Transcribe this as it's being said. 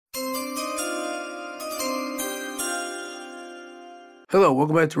Hello,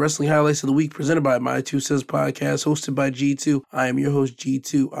 welcome back to Wrestling Highlights of the Week, presented by My Two Cents Podcast, hosted by G2. I am your host,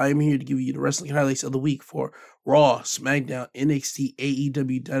 G2. I am here to give you the wrestling highlights of the week for Raw, SmackDown, NXT,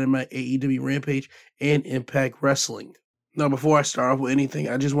 AEW, Dynamite, AEW Rampage, and Impact Wrestling. Now, before I start off with anything,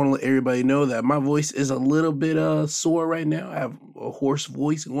 I just want to let everybody know that my voice is a little bit sore right now. I have a hoarse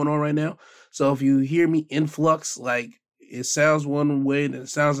voice going on right now. So if you hear me in flux, like it sounds one way and it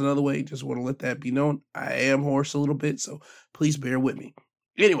sounds another way, just want to let that be known. I am hoarse a little bit, so please bear with me.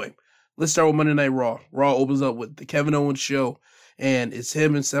 Anyway, let's start with Monday Night Raw. Raw opens up with the Kevin Owens show, and it's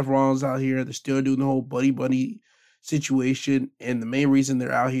him and Seth Rollins out here. They're still doing the whole buddy situation, and the main reason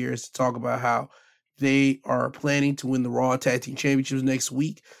they're out here is to talk about how they are planning to win the Raw Tag Team Championships next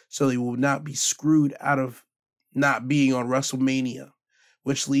week, so they will not be screwed out of not being on WrestleMania,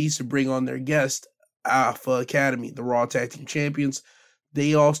 which leads to bring on their guest, Alpha Academy, the Raw Tag Team Champions.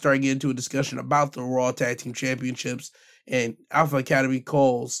 They all start getting into a discussion about the Raw Tag Team Championships, and Alpha Academy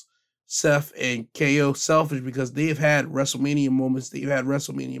calls Seth and KO selfish because they've had WrestleMania moments, they've had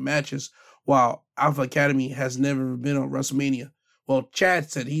WrestleMania matches, while Alpha Academy has never been on WrestleMania. Well, Chad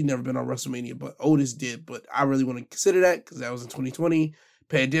said he'd never been on WrestleMania, but Otis did, but I really want to consider that because that was in 2020,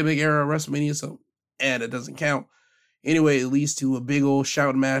 pandemic era WrestleMania, so, and it doesn't count. Anyway, it leads to a big old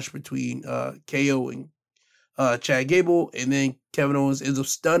shout match between KO and Chad Gable, and then Kevin Owens ends up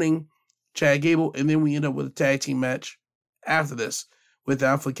stunning Chad Gable, and then we end up with a tag team match after this, with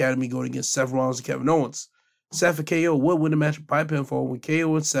Alpha Academy going against Seth Rollins and Kevin Owens. Seth and KO would win the match by pinfall when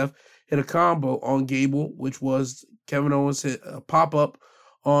KO and Seth hit a combo on Gable, which was Kevin Owens hit a pop-up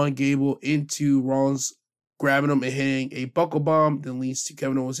on Gable into Rollins, grabbing him and hitting a buckle bomb, then leads to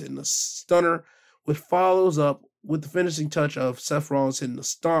Kevin Owens hitting a stunner, which follows up with the finishing touch of Seth Rollins hitting a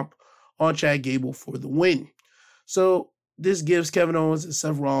stomp on Chad Gable for the win. So this gives Kevin Owens and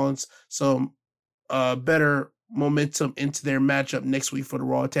Seth Rollins some better momentum into their matchup next week for the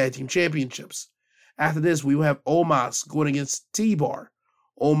Raw Tag Team Championships. After this, we will have Omos going against T-Bar.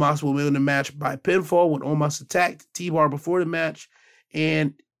 Omos will win the match by pinfall when Omos attacked T-Bar before the match,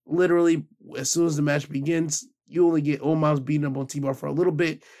 and literally as soon as the match begins, you only get Omos beating up on T-Bar for a little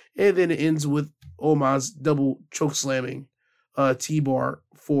bit, and then it ends with Omos double choke slamming T-Bar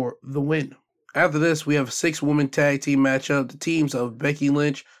for the win. After this, we have a 6-woman tag team matchup. The teams of Becky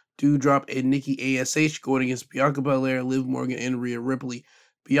Lynch, Doudrop, and Nikki ASH going against Bianca Belair, Liv Morgan, and Rhea Ripley.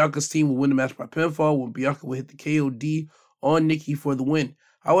 Bianca's team will win the match by pinfall when Bianca will hit the KOD on Nikki for the win.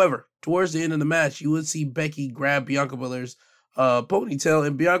 However, towards the end of the match, you would see Becky grab Bianca Belair's ponytail,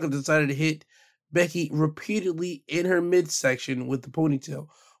 and Bianca decided to hit Becky repeatedly in her midsection with the ponytail,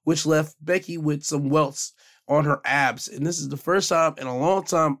 which left Becky with some welts on her abs. And this is the first time in a long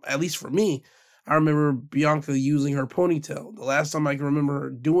time, at least for me, I remember Bianca using her ponytail. The last time I can remember her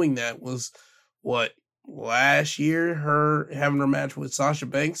doing that was, last year, her having her match with Sasha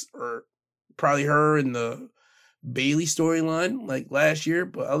Banks, or probably her in the Bayley storyline, like last year.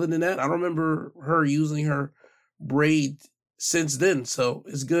 But other than that, I don't remember her using her braid since then. So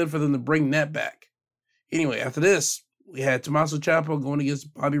it's good for them to bring that back. Anyway, after this, we had Tommaso Ciampa going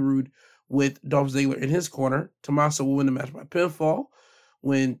against Bobby Roode with Dolph Ziggler in his corner. Tommaso will win the match by pinfall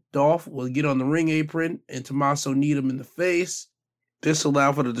when Dolph will get on the ring apron and Tommaso kneed him in the face. This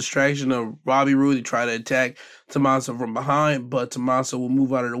allowed for the distraction of Bobby Roode to try to attack Tommaso from behind, but Tommaso will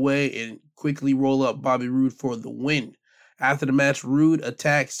move out of the way and quickly roll up Bobby Roode for the win. After the match, Roode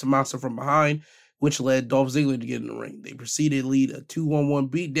attacks Tommaso from behind, which led Dolph Ziggler to get in the ring. They proceeded to lead a 2-on-1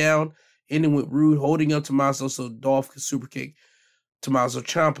 beatdown, ending with Roode holding up Tommaso so Dolph could superkick Tommaso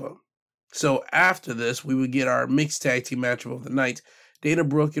Ciampa. So after this, we would get our mixed tag team matchup of the night. Dana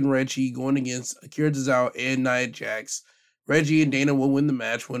Brooke and Reggie going against Akira Tozawa and Nia Jax. Reggie and Dana will win the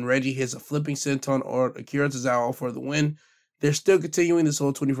match when Reggie hits a flipping senton on Akira Tozawa for the win. They're still continuing this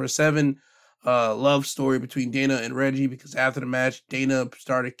whole 24/7 love story between Dana and Reggie, because after the match, Dana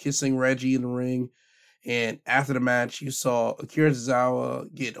started kissing Reggie in the ring. And after the match, you saw Akira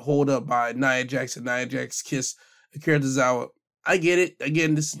Tozawa get holed up by Nia Jax, and Nia Jax kiss Akira Tozawa. I get it.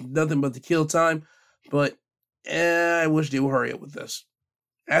 Again, this is nothing but the kill time, but I wish they would hurry up with this.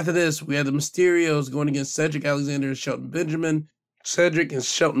 After this, we had the Mysterios going against Cedric Alexander and Shelton Benjamin. Cedric and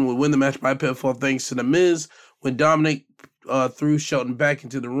Shelton would win the match by pinfall thanks to The Miz when Dominic threw Shelton back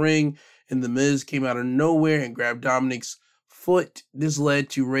into the ring, and The Miz came out of nowhere and grabbed Dominic's foot. This led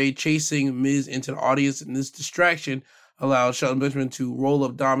to Ray chasing Miz into the audience, and this distraction allowed Shelton Benjamin to roll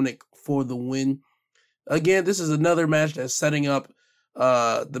up Dominic for the win. Again, this is another match that's setting up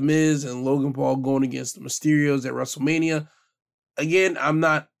The Miz and Logan Paul going against the Mysterios at WrestleMania. Again, I'm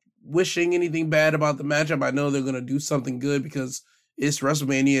not wishing anything bad about the matchup. I know they're going to do something good because it's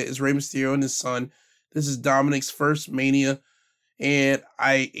WrestleMania. It's Rey Mysterio and his son. This is Dominic's first Mania. And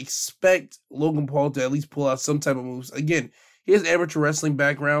I expect Logan Paul to at least pull out some type of moves. Again, he has amateur wrestling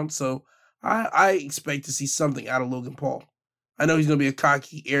background, so I expect to see something out of Logan Paul. I know he's going to be a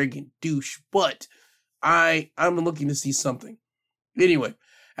cocky, arrogant douche, but I'm looking to see something. Anyway,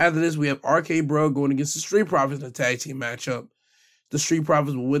 after this, we have RK Bro going against the Street Profits in a tag team matchup. The Street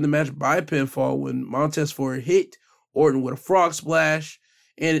Profits will win the match by pinfall when Montez Ford hit Orton with a frog splash.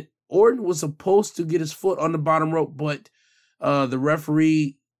 And Orton was supposed to get his foot on the bottom rope, but the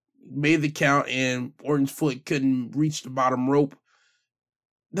referee made the count and Orton's foot couldn't reach the bottom rope.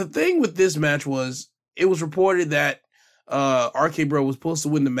 The thing with this match was, it was reported that RK Bro was supposed to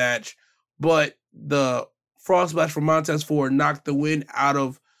win the match, but the frog splash from Montez Ford knocked the wind out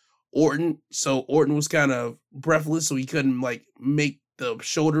of Orton, so Orton was kind of breathless, so he couldn't make the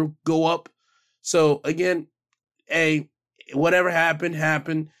shoulder go up. So again, whatever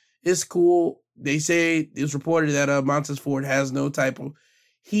happened. It's cool. They say it was reported that Montez Ford has no type of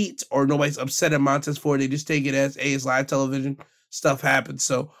heat or nobody's upset at Montez Ford. They just take it as it's live television. Stuff happens.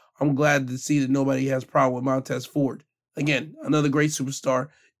 So I'm glad to see that nobody has a problem with Montez Ford. Again, another great superstar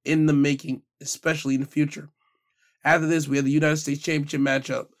in the making, especially in the future. After this, we have the United States Championship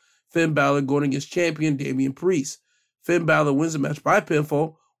matchup. Finn Balor going against champion Damian Priest. Finn Balor wins the match by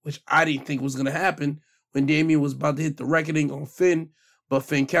pinfall, which I didn't think was going to happen when Damian was about to hit the reckoning on Finn, but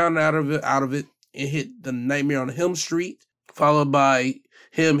Finn counted out of it and hit the Nightmare on Elm Street, followed by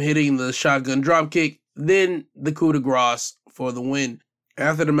him hitting the shotgun dropkick, then the coup de grace for the win.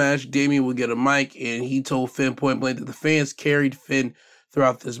 After the match, Damian would get a mic, and he told Finn point blank that the fans carried Finn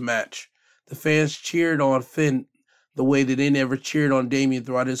throughout this match. The fans cheered on Finn the way that they never cheered on Damian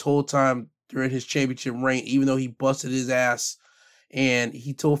throughout his whole time during his championship reign, even though he busted his ass. And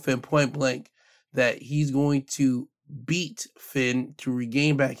he told Finn point blank that he's going to beat Finn to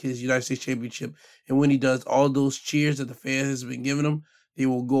regain back his United States Championship. And when he does, all those cheers that the fans has been giving him, they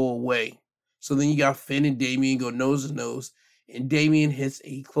will go away. So then you got Finn and Damian go nose to nose. And Damian hits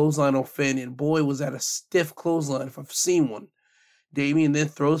a clothesline on Finn. And boy, was that a stiff clothesline if I've seen one. Damian then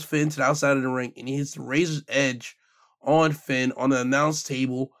throws Finn to the outside of the ring. And he hits the Razor's Edge on Finn on the announce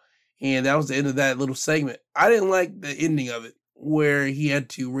table, and that was the end of that little segment. I didn't like the ending of it, where he had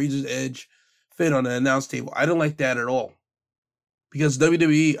to Razor's Edge Finn on the announce table. I didn't like that at all, because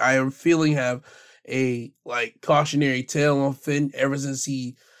WWE, I am feeling, have a cautionary tale on Finn ever since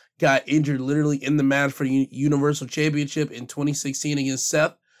he got injured literally in the match for the Universal Championship in 2016 against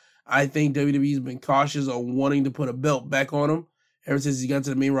Seth. I think WWE's been cautious on wanting to put a belt back on him ever since he got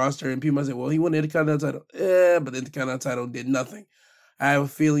to the main roster, and people might say, well, he won the Intercontinental title. But the Intercontinental title did nothing. I have a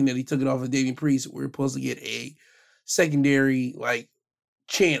feeling that he took it off of Damian Priest. We're supposed to get a secondary,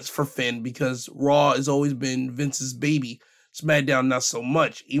 chance for Finn, because Raw has always been Vince's baby. SmackDown, not so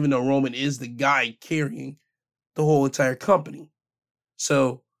much, even though Roman is the guy carrying the whole entire company.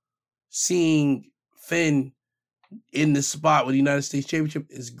 So, seeing Finn in this spot with the United States Championship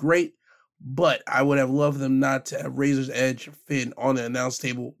is great. But I would have loved them not to have Razor's Edge Finn on the announce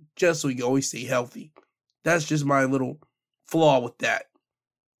table, just so he can always stay healthy. That's just my little flaw with that.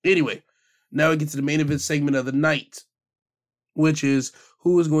 Anyway, now we get to the main event segment of the night, which is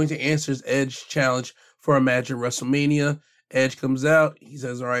who is going to answer his Edge challenge for a match at WrestleMania. Edge comes out. He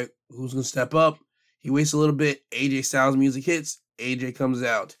says, all right, who's going to step up? He waits a little bit. AJ Styles music hits. AJ comes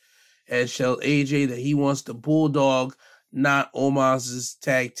out. Edge tells AJ that he wants the Bulldog, not Omos's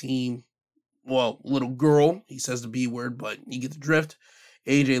tag team. Well, little girl. He says the B word, but you get the drift.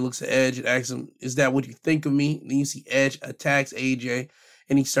 AJ looks at Edge and asks him, is that what you think of me? And then you see Edge attacks AJ,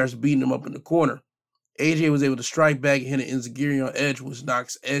 and he starts beating him up in the corner. AJ was able to strike back and hit an enziguri on Edge, which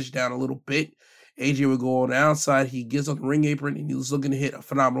knocks Edge down a little bit. AJ would go on the outside. He gets on the ring apron, and he was looking to hit a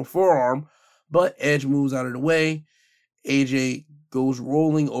phenomenal forearm, but Edge moves out of the way. AJ goes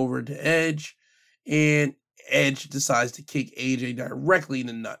rolling over to Edge, and Edge decides to kick AJ directly in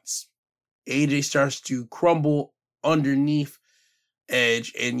the nuts. AJ starts to crumble underneath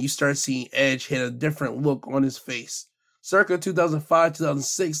Edge, and you start seeing Edge hit a different look on his face. Circa 2005,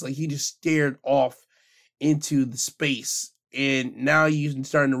 2006, he just stared off into the space. And now you're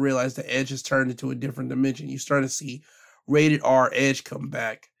starting to realize that Edge has turned into a different dimension. You're starting to see Rated R Edge come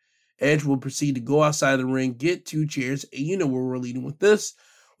back. Edge will proceed to go outside the ring, get 2 chairs, and you know where we're leading with this.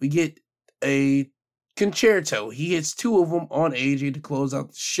 We get a concerto. He hits 2 of them on AJ to close out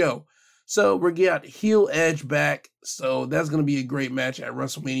the show. So we got heel Edge back. So that's going to be a great match at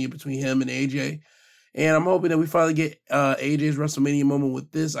WrestleMania between him and AJ. And I'm hoping that we finally get AJ's WrestleMania moment with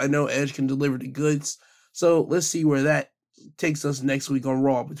this. I know Edge can deliver the goods. So let's see where that takes us next week on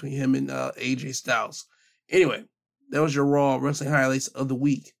Raw between him and AJ Styles. Anyway, that was your Raw wrestling highlights of the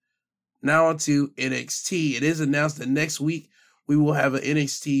week. Now on to NXT. It is announced that next week we will have an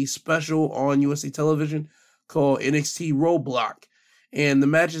NXT special on USA Television called NXT Roadblock. And the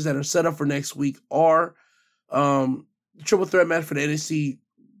matches that are set up for next week are the triple threat match for the NXT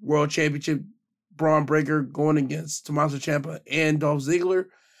World Championship, Braun Breaker going against Tommaso Ciampa and Dolph Ziggler.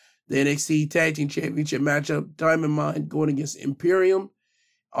 The NXT Tag Team Championship matchup, Diamond Mine going against Imperium,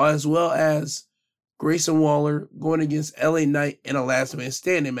 as well as Grayson Waller going against LA Knight in a last man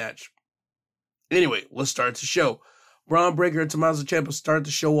standing match. Anyway, let's start the show. Braun Breaker and Tommaso Ciampa start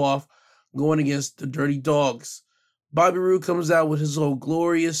the show off going against the Dirty Dogs. Bobby Roode comes out with his old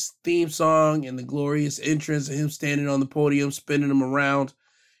glorious theme song and the glorious entrance of him standing on the podium, spinning them around.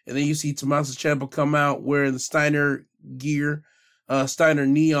 And then you see Tommaso Ciampa come out wearing the Steiner gear, Steiner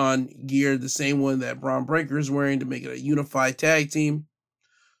neon gear, the same one that Braun Breaker is wearing to make it a unified tag team.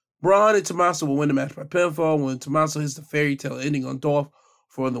 Braun and Tommaso will win the match by pinfall when Tommaso hits the fairy tale ending on Dolph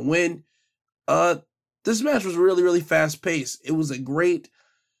for the win. This match was really, really fast paced. It was a great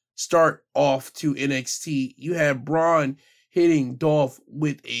start off to NXT. You had Braun hitting Dolph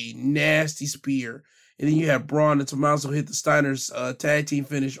with a nasty spear. And then you had Braun and Tommaso hit the Steiner's tag team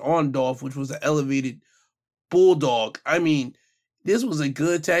finish on Dolph, which was an elevated bulldog. I mean, this was a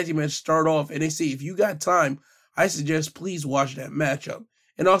good tag team match to start off NXT. If you got time, I suggest please watch that matchup.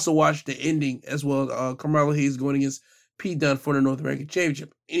 And also watch the ending as well as Carmelo Hayes going against Pete Dunne for the North American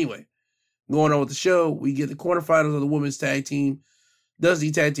Championship. Anyway, going on with the show, we get the quarterfinals of the women's tag team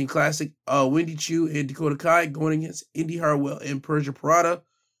Dusty Tag Team Classic. Wendy Choo and Dakota Kai going against Indy Hartwell and Persia Pirotta.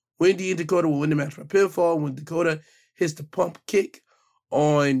 Wendy and Dakota will win the match by pinfall when Dakota hits the pump kick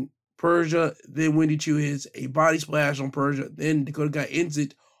on Persia. Then Wendy Choo hits a body splash on Persia. Then Dakota Kai ends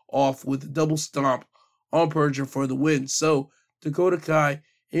it off with a double stomp on Persia for the win. So Dakota Kai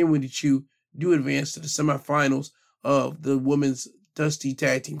and Wendy Choo do advance to the semifinals of the Women's Dusty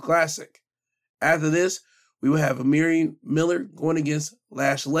Tag Team Classic. After this, we will have Amiri Miller going against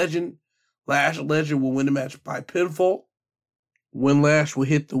Lash Legend. Lash Legend will win the match by pinfall when Lash will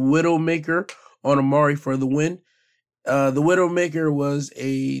hit the Widowmaker on Amari for the win. The Widowmaker was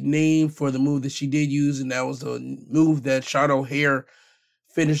a name for the move that she did use, and that was the move that Sean O'Haire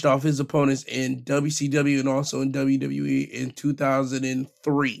finished off his opponents in WCW and also in WWE in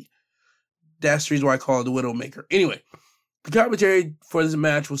 2003. That's the reason why I call it the Widowmaker. Anyway, the commentary for this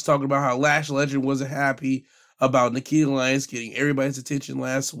match was talking about how Lash Legend wasn't happy about Nikita Lyons getting everybody's attention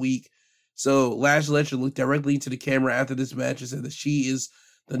last week. So Lash Legend looked directly into the camera after this match and said that she is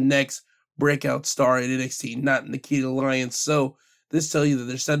the next breakout star in NXT, not Nikita Lyons. So this tells you that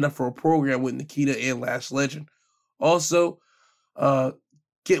they're setting up for a program with Nikita and Lash Legend. Also,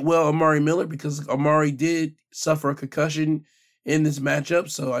 get well Amari Miller, because Amari did suffer a concussion in this matchup.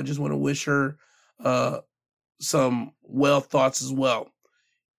 So I just want to wish her some well thoughts as well.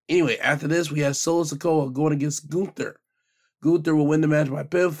 Anyway, after this, we have Solo Sikoa going against Gunther. Gunther will win the match by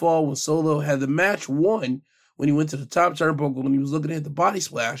pinfall when Solo had the match won when he went to the top turnbuckle when he was looking to hit the body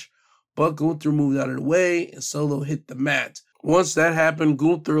splash, but Gunther moved out of the way and Solo hit the mat. Once that happened,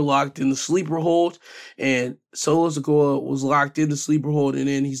 Gunther locked in the sleeper hold, and Solo Sikoa was locked in the sleeper hold, and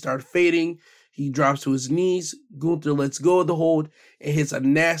then he started fading. He drops to his knees. Gunther lets go of the hold and hits a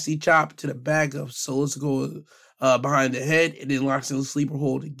nasty chop to the back of Solo Sikoa behind the head, and then locks in the sleeper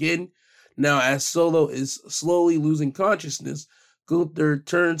hold again. Now, as Solo is slowly losing consciousness, Gunther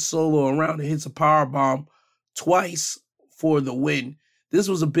turns Solo around and hits a powerbomb twice for the win. This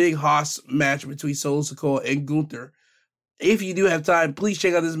was a big Haas match between Solo Sikoa and Gunther. If you do have time, please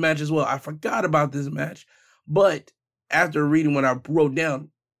check out this match as well. I forgot about this match, but after reading what I wrote down,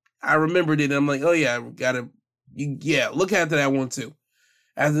 I remembered it, and I'm like, oh yeah, look after that one too.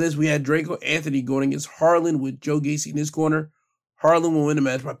 After this, we had Draco Anthony going against Harlan with Joe Gacy in his corner. Harlan will win the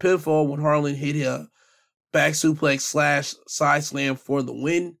match by pinfall when Harlan hit a back suplex / side slam for the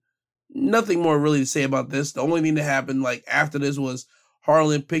win. Nothing more really to say about this. The only thing that happened after this was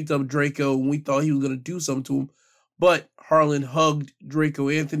Harlan picked up Draco, and we thought he was going to do something to him, but Harlan hugged Draco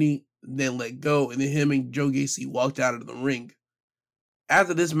Anthony, then let go, and then him and Joe Gacy walked out of the ring.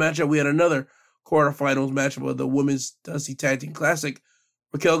 After this matchup, we had another quarterfinals matchup of the Women's Dusty Tag Team Classic.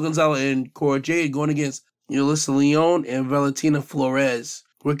 Raquel Gonzalez and Cora Jade going against Yulisa Leon and Valentina Flores.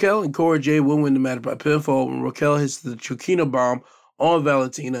 Raquel and Cora Jade will win the match by pinfall when Raquel hits the Chokina bomb on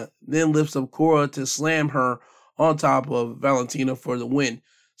Valentina, then lifts up Cora to slam her on top of Valentina for the win.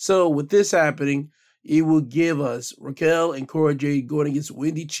 So with this happening, it will give us Raquel and Cora Jade going against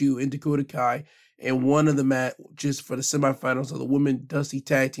Wendy Choo and Dakota Kai in one of the matches for the semifinals of the Women Dusty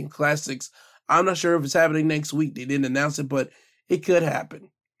Tag Team Classics. I'm not sure if it's happening next week. They didn't announce it, but it could happen.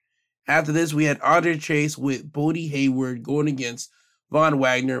 After this, we had Andre Chase with Bodie Hayward going against Von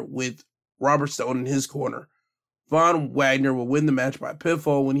Wagner with Robert Stone in his corner. Von Wagner will win the match by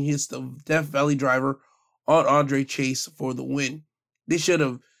pinfall when he hits the Death Valley Driver on Andre Chase for the win. They should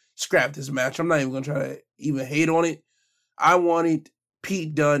have scrapped this match. I'm not even going to try to even hate on it. I wanted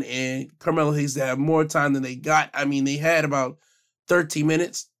Pete Dunne and Carmelo Hayes to have more time than they got. I mean, they had about 13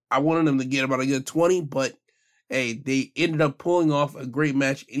 minutes. I wanted them to get about a good 20, but hey, they ended up pulling off a great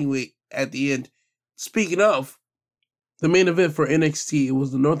match anyway at the end. Speaking of, the main event for NXT, it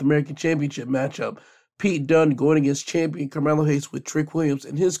was the North American Championship matchup. Pete Dunne going against champion Carmelo Hayes with Trick Williams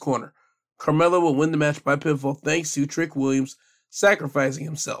in his corner. Carmelo will win the match by pinfall thanks to Trick Williams sacrificing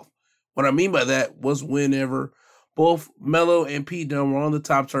himself. What I mean by that was whenever both Melo and Pete Dunne were on the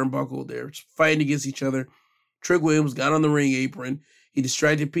top turnbuckle, they were fighting against each other. Trick Williams got on the ring apron. He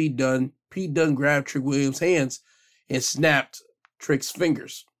distracted Pete Dunne. Pete Dunne grabbed Trick Williams' hands and snapped Trick's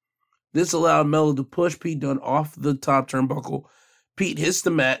fingers. This allowed Melo to push Pete Dunne off the top turnbuckle. Pete hits the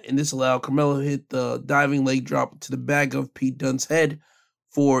mat, and this allowed Carmelo to hit the diving leg drop to the back of Pete Dunne's head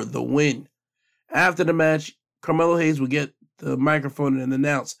for the win. After the match, Carmelo Hayes would get the microphone and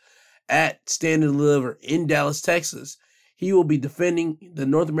announce at Stand and Deliver in Dallas, Texas, he will be defending the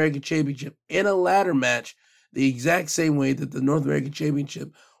North American Championship in a ladder match the exact same way that the North American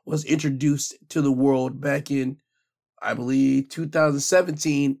Championship was introduced to the world back in, I believe,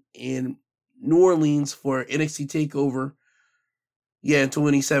 2017 in New Orleans for NXT TakeOver. Yeah, in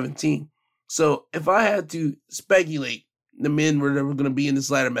 2017. So if I had to speculate the men were going to be in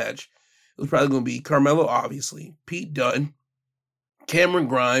this ladder match, it was probably going to be Carmelo, obviously, Pete Dunne, Cameron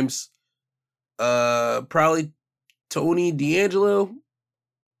Grimes, probably Tony D'Angelo.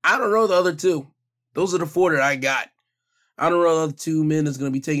 I don't know the other two. Those are the four that I got. I don't know the other two men that's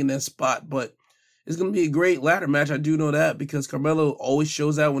going to be taking that spot, but it's going to be a great ladder match. I do know that because Carmelo always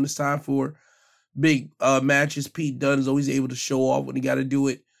shows out when it's time for big matches. Pete Dunne is always able to show off when he got to do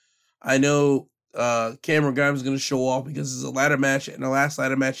it. I know Cameron Grimes is going to show off because it's a ladder match, and the last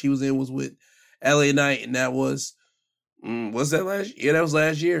ladder match he was in was with LA Knight, and that was, was that last year? Yeah, that was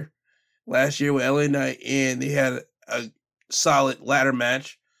last year. Last year with LA Knight, and they had a solid ladder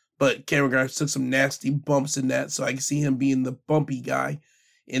match, but Cameron Grimes took some nasty bumps in that, so I can see him being the bumpy guy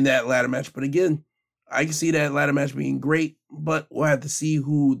in that ladder match. But again, I can see that ladder match being great, but we'll have to see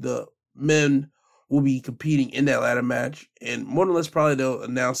who the men will be competing in that ladder match, and more or less probably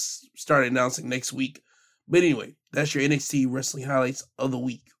they'll start announcing next week. But anyway, that's your NXT wrestling highlights of the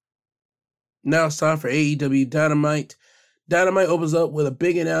week. Now it's time for AEW Dynamite. Dynamite opens up with a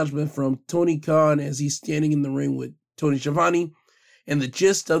big announcement from Tony Khan as he's standing in the ring with Tony Schiavone. And the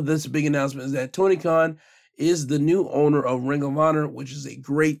gist of this big announcement is that Tony Khan is the new owner of Ring of Honor, which is a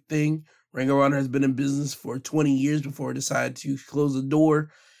great thing. Ring of Honor has been in business for 20 years before it decided to close the door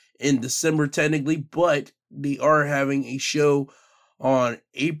in December technically, but they are having a show on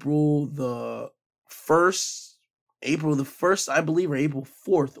April the 1st, I believe, or April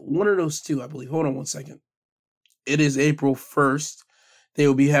 4th. One of those two, I believe. Hold on one second. It is April 1st. They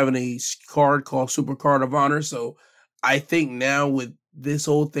will be having a card called Super Card of Honor. So I think now with this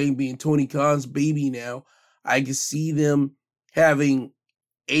whole thing being Tony Khan's baby now, I can see them having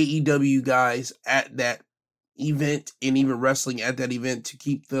AEW guys at that event and even wrestling at that event to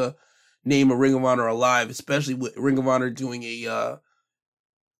keep the name of Ring of Honor alive, especially with Ring of Honor doing they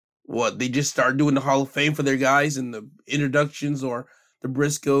just started doing the Hall of Fame for their guys and the introductions, or the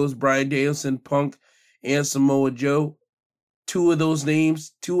Briscoes, Bryan Danielson, Punk, and Samoa Joe. Two of those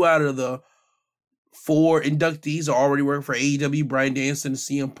names, 2 out of the 4 inductees are already working for AEW, Bryan Danielson and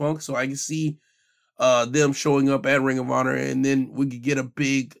CM Punk, so I can see them showing up at Ring of Honor, and then we could get a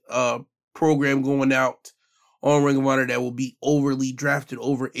big program going out on Ring of Honor that will be overly drafted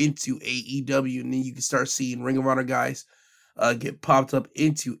over into AEW, and then you can start seeing Ring of Honor guys get popped up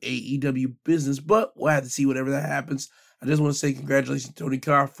into AEW business, but we'll have to see whatever that happens. I just want to say congratulations to Tony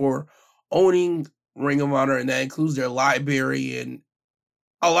Khan for owning Ring of Honor, and that includes their library and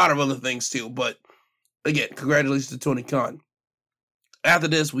a lot of other things too, but again, congratulations to Tony Khan. After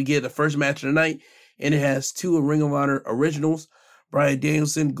this, we get the first match of the night, and it has 2 Ring of Honor originals, Bryan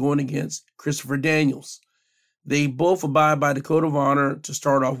Danielson going against Christopher Daniels. They both abide by the Code of Honor to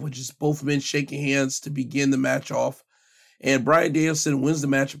start off, which is both men shaking hands to begin the match off. And Bryan Danielson wins the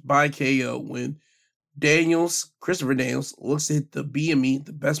match by KO when Christopher Daniels, looks to hit the BME,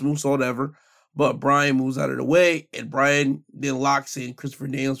 the best movesault ever, but Bryan moves out of the way, and Bryan then locks in Christopher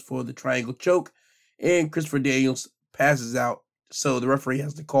Daniels for the triangle choke, and Christopher Daniels passes out, so the referee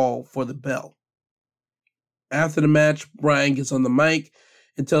has to call for the bell. After the match, Bryan gets on the mic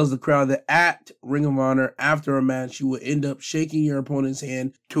and tells the crowd that at Ring of Honor, after a match, you will end up shaking your opponent's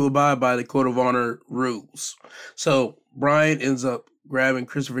hand to abide by the Code of Honor rules. So Bryan ends up grabbing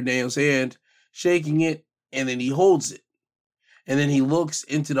Christopher Daniels' hand, shaking it, and then he holds it. And then he looks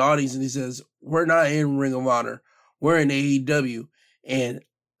into the audience and he says, we're not in Ring of Honor. We're in AEW. And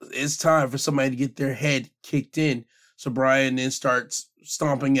it's time for somebody to get their head kicked in. So Bryan then starts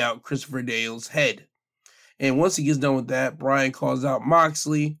stomping out Christopher Daniels' head. And once he gets done with that, Bryan calls out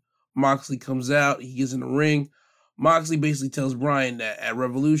Moxley. Moxley comes out. He gets in the ring. Moxley basically tells Bryan that at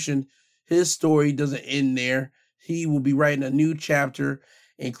Revolution, his story doesn't end there. He will be writing a new chapter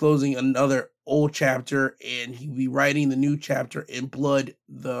and closing another old chapter, and he'll be writing the new chapter in blood,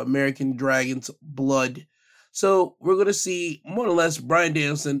 the American Dragon's blood. So we're going to see more or less Bryan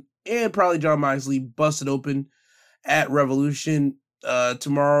Danielson and probably Jon Moxley busted open at Revolution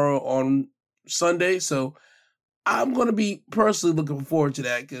tomorrow on Sunday. So I'm going to be personally looking forward to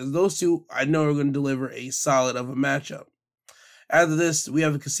that because those two I know are going to deliver a solid of a matchup. After this, we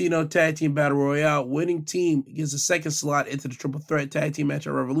have a Casino Tag Team Battle Royale. Winning team gets a second slot into the Triple Threat Tag Team match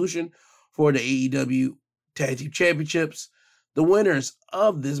at Revolution for the AEW Tag Team Championships. The winners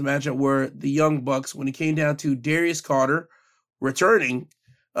of this matchup were the Young Bucks when it came down to Darius Carter returning,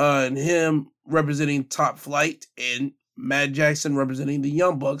 and him representing Top Flight, and Matt Jackson representing the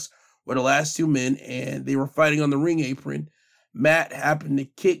Young Bucks were the last two men, and they were fighting on the ring apron. Matt happened to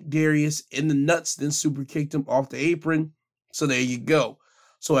kick Darius in the nuts, then super kicked him off the apron. So there you go.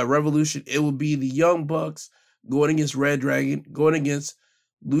 So at Revolution, it will be the Young Bucks going against Red Dragon, going against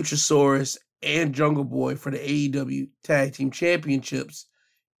Luchasaurus and Jungle Boy for the AEW Tag Team Championships.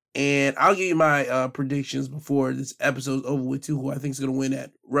 And I'll give you my predictions before this episode's over with too, who I think is going to win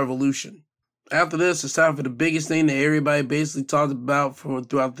at Revolution. After this, it's time for the biggest thing that everybody basically talked about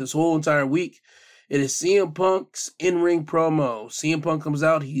throughout this whole entire week. It is CM Punk's in-ring promo. CM Punk comes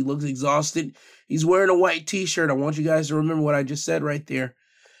out. He looks exhausted. He's wearing a white t-shirt. I want you guys to remember what I just said right there.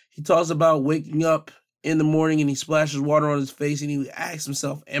 He talks about waking up in the morning and he splashes water on his face and he asks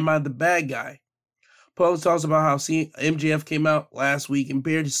himself, am I the bad guy? Punk talks about how MJF came out last week and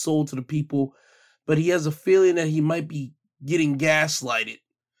bared his soul to the people, but he has a feeling that he might be getting gaslighted.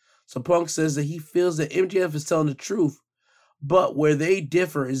 So Punk says that he feels that MJF is telling the truth, but where they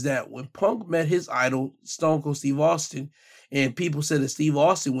differ is that when Punk met his idol, Stone Cold Steve Austin, and people said that Steve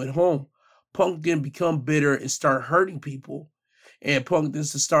Austin went home, Punk didn't become bitter and start hurting people. And Punk then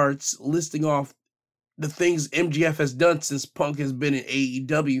starts listing off the things MJF has done since Punk has been in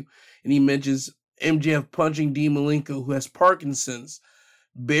AEW. And he mentions MJF punching Dean Malenko, who has Parkinson's,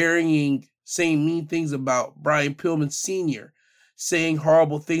 saying mean things about Brian Pillman Sr., saying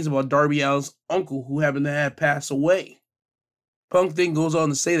horrible things about Darby Allin's uncle, who happened to have passed away. Punk then goes on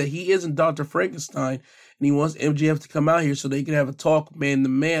to say that he isn't Dr. Frankenstein, and he wants MJF to come out here so they can have a talk man to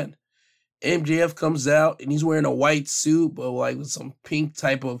man. MJF comes out, and he's wearing a white suit, but like with some pink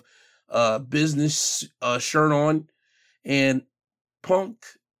type of business shirt on. And Punk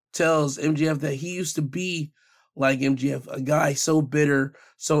tells MJF that he used to be like MJF, a guy so bitter,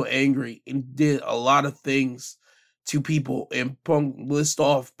 so angry, and did a lot of things to people. And Punk lists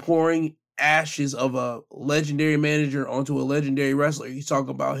off pouring ashes of a legendary manager onto a legendary wrestler. He's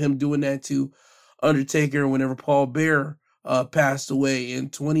talking about him doing that to Undertaker whenever Paul Bearer passed away in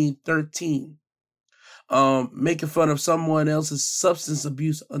 2013. Making fun of someone else's substance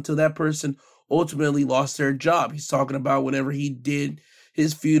abuse until that person ultimately lost their job. He's talking about whenever he did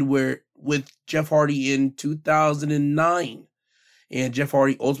his feud with Jeff Hardy in 2009. And Jeff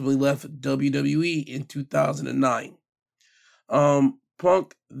Hardy ultimately left WWE in 2009.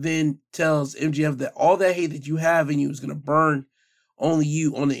 Punk then tells MJF that all that hate that you have in you is going to burn only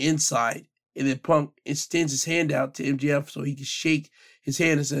you on the inside. And then Punk extends his hand out to MJF so he can shake his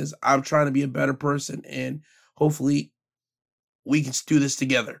hand and says, I'm trying to be a better person, and hopefully we can do this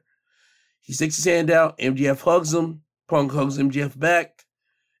together. He sticks his hand out. MJF hugs him. Punk hugs MJF back.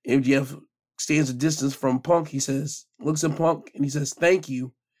 MJF stands a distance from Punk. He looks at Punk, and he says, thank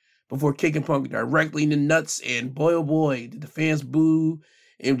you, before kicking Punk directly in the nuts. And boy, oh boy, did the fans boo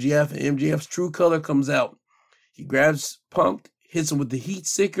MJF, and MJF's true color comes out. He grabs Punk, hits him with the heat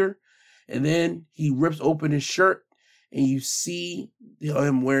seeker, and then he rips open his shirt, and you see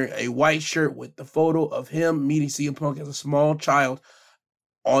him wearing a white shirt with the photo of him meeting CM Punk as a small child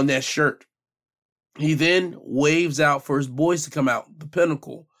on that shirt. He then waves out for his boys to come out, the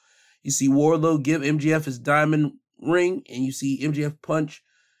Pinnacle. You see Wardlow give MJF his diamond ring, and you see MJF punch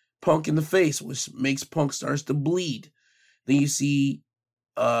Punk in the face, which makes Punk starts to bleed. Then you see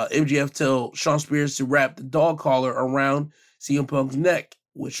MJF tell Shawn Spears to wrap the dog collar around CM Punk's neck,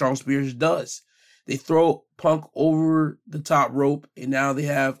 which Shawn Spears does. They throw Punk over the top rope, and now they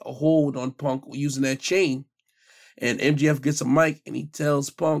have a hold on Punk using that chain. And MJF gets a mic, and he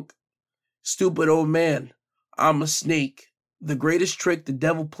tells Punk, stupid old man, I'm a snake. The greatest trick the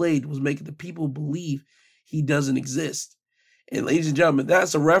devil played was making the people believe he doesn't exist. And ladies and gentlemen,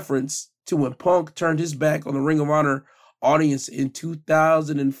 that's a reference to when Punk turned his back on the Ring of Honor audience in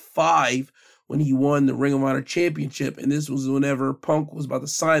 2005 when he won the Ring of Honor Championship. And this was whenever Punk was about to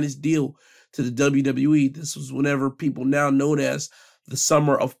sign his deal to the WWE. This was whenever people now know it as the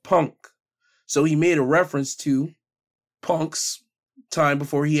Summer of Punk. So he made a reference to Punk's time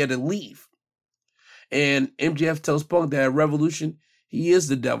before he had to leave. And MJF tells Punk that at Revolution, he is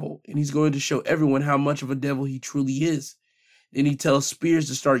the devil, and he's going to show everyone how much of a devil he truly is. Then he tells Spears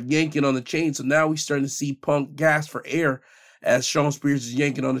to start yanking on the chain. So now we're starting to see Punk gasp for air as Shawn Spears is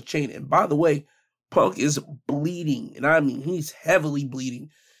yanking on the chain. And by the way, Punk is bleeding, and I mean he's heavily bleeding.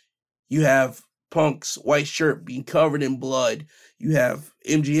 You have Punk's white shirt being covered in blood. You have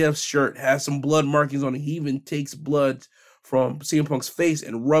MJF's shirt has some blood markings on it. He even takes blood from CM Punk's face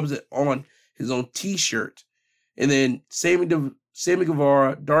and rubs it on his own t-shirt. And then Sammy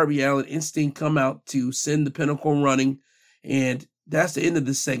Guevara, Darby Allin, and Sting come out to send the Pinnacle running. And that's the end of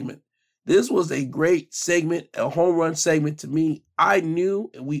this segment. This was a great segment, a home run segment to me. I knew,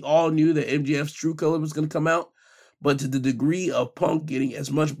 and we all knew, that MJF's true color was going to come out. But to the degree of Punk getting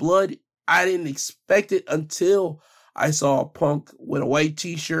as much blood, I didn't expect it until I saw Punk with a white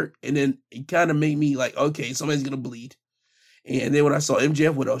t-shirt. And then it kind of made me like, okay, somebody's going to bleed. And then when I saw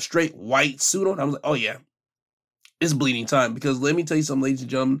MJF with a straight white suit on, I was like, oh yeah, it's bleeding time. Because let me tell you something, ladies and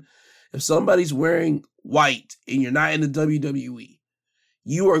gentlemen. If somebody's wearing white and you're not in the WWE,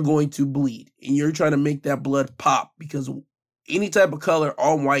 you are going to bleed. And you're trying to make that blood pop because any type of color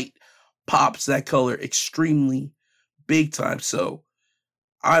on white pops that color extremely big time. So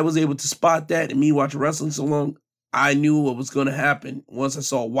I was able to spot that, and me watching wrestling so long, I knew what was going to happen once I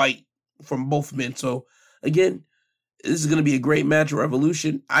saw white from both men. So again, this is going to be a great match at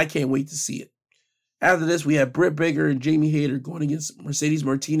Revolution. I can't wait to see it. After this, we have Britt Baker and Jamie Hayter going against Mercedes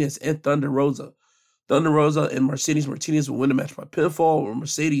Martinez and Thunder Rosa. Thunder Rosa and Mercedes Martinez will win the match by pinfall, where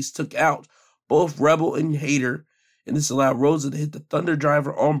Mercedes took out both Rebel and Hayter, and this allowed Rosa to hit the Thunder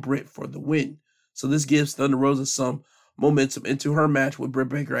Driver on Britt for the win. So this gives Thunder Rosa some momentum into her match with Britt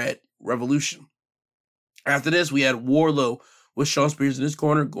Baker at Revolution. After this, we had Wardlow with Shawn Spears in his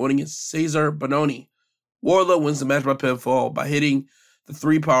corner going against Cesar Bononi. Wardlow wins the match by pinfall by hitting the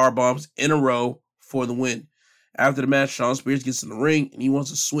 3 power bombs in a row for the win. After the match, Shawn Spears gets in the ring and he wants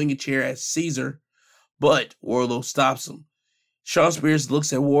to swing a chair at Caesar, but Wardlow stops him. Shawn Spears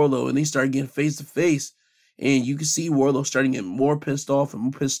looks at Wardlow and they start getting face to face, and you can see Wardlow starting to get more pissed off and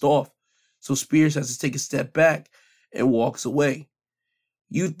more pissed off. So Spears has to take a step back and walks away.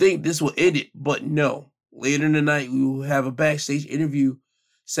 You think this will end it, but no. Later in the night, we will have a backstage interview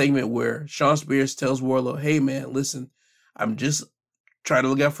segment where Shawn Spears tells Wardlow, hey man, listen, I'm just trying to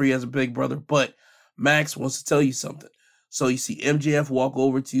look out for you as a big brother, but Max wants to tell you something. So you see MJF walk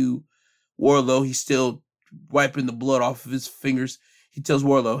over to Wardlow. He's still wiping the blood off of his fingers. He tells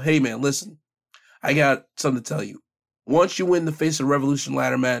Wardlow, hey man, listen, I got something to tell you. Once you win the Face of Revolution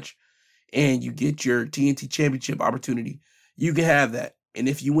ladder match and you get your TNT championship opportunity, you can have that. And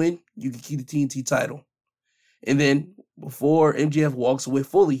if you win, you can keep the TNT title. And then before MJF walks away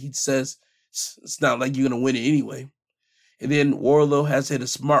fully, he says, it's not like you're going to win it anyway. And then Wardlow has hit a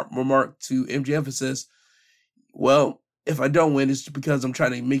smart remark to MJF and says, well, if I don't win, it's because I'm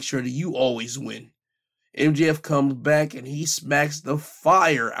trying to make sure that you always win. MJF comes back and he smacks the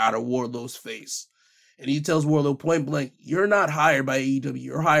fire out of Wardlow's face. And he tells Wardlow point blank, you're not hired by AEW,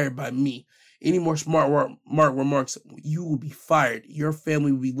 you're hired by me. Any more smart remarks, you will be fired. Your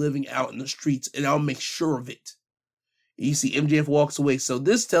family will be living out in the streets, and I'll make sure of it. And you see MJF walks away. So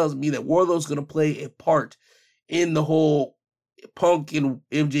this tells me that Wardlow's going to play a part in the whole Punk and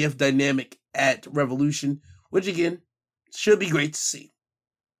MJF dynamic at Revolution, which again, should be great to see.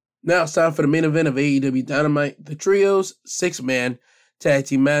 Now it's time for the main event of AEW Dynamite, the Trios 6-man tag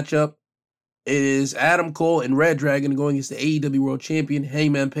team matchup. It is Adam Cole and Red Dragon going against the AEW World Champion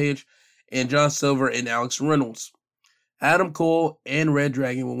Hangman Page and John Silver and Alex Reynolds. Adam Cole and Red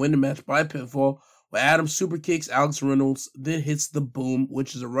Dragon will win the match by pinfall, where Adam super kicks Alex Reynolds, then hits the boom,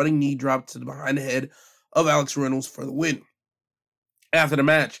 which is a running knee drop to the behind the head of Alex Reynolds for the win. After the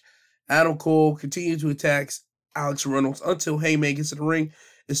match, Adam Cole continues to attack Alex Reynolds until Hangman gets in the ring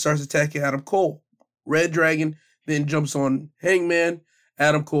and starts attacking Adam Cole. Red Dragon then jumps on Hangman.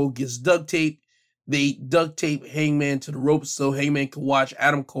 Adam Cole gets duct tape. They duct tape Hangman to the ropes so Hangman can watch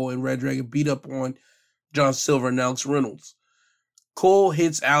Adam Cole and Red Dragon beat up on John Silver and Alex Reynolds. Cole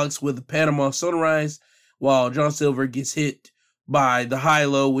hits Alex with the Panama Sunrise, while John Silver gets hit by the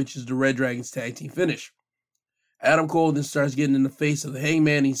high-low, which is the Red Dragon's tag team finish. Adam Cole then starts getting in the face of the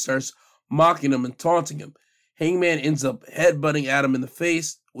Hangman, and he starts mocking him and taunting him. Hangman ends up headbutting Adam in the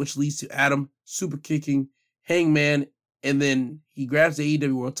face, which leads to Adam super kicking Hangman, and then he grabs the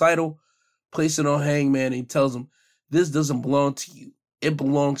AEW World title, places it on Hangman, and he tells him, this doesn't belong to you. It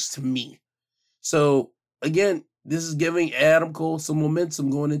belongs to me. So, again, this is giving Adam Cole some momentum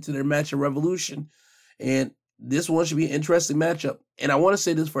going into their match at Revolution. And this one should be an interesting matchup. And I want to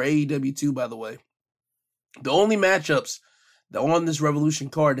say this for AEW too, by the way. The only matchups that on this Revolution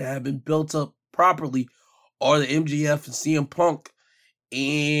card that have been built up properly are the MJF and CM Punk.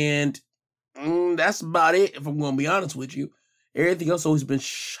 And that's about it, if I'm going to be honest with you. Everything else always been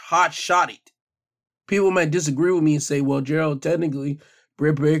hot-shotted. People might disagree with me and say, well, Gerald, technically,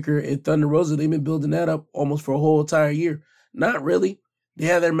 Britt Baker and Thunder Rosa, they've been building that up almost for a whole entire year. Not really. They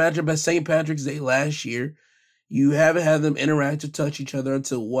had their matchup at St. Patrick's Day last year. You haven't had them interact or touch each other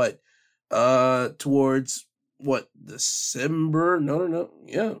until what? Towards what? December? No.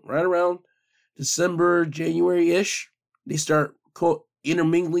 Yeah, right around December, January-ish. They start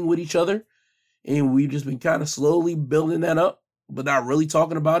intermingling with each other. And we've just been kind of slowly building that up, but not really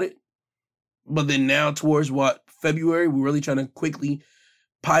talking about it. But then now towards what? February, we're really trying to quickly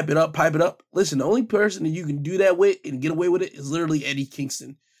pipe it up. Listen, the only person that you can do that with and get away with it is literally Eddie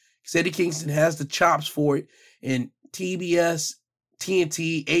Kingston. Because Eddie Kingston has the chops for it. And TBS,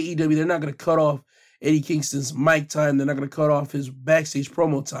 TNT, AEW, they're not going to cut off Eddie Kingston's mic time. They're not going to cut off his backstage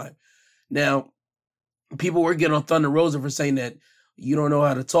promo time. Now, people were getting on Thunder Rosa for saying that you don't know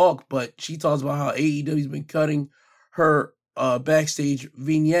how to talk, but she talks about how AEW's been cutting her backstage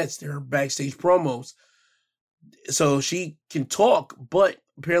vignettes, their backstage promos. So she can talk, but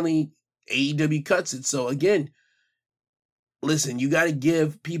apparently AEW cuts it. So again, listen, you got to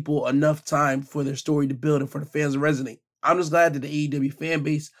give people enough time for their story to build and for the fans to resonate. I'm just glad that the AEW fan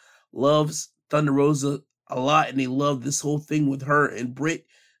base loves Thunder Rosa a lot, and they love this whole thing with her and Britt.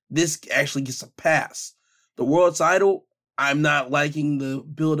 This actually gets a pass. The world title, I'm not liking the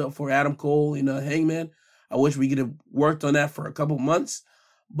build-up for Adam Cole and Hangman. I wish we could have worked on that for a couple months.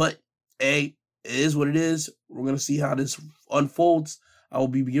 But, hey, it is what it is. We're going to see how this unfolds. I will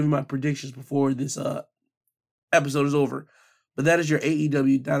be giving my predictions before this episode is over. But that is your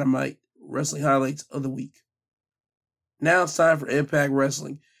AEW Dynamite Wrestling Highlights of the Week. Now it's time for Impact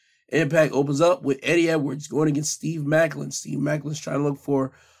Wrestling. Impact opens up with Eddie Edwards going against Steve Maclin. Steve Maclin's trying to look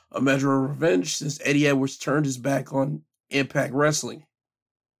for a measure of revenge since Eddie Edwards turned his back on Impact Wrestling.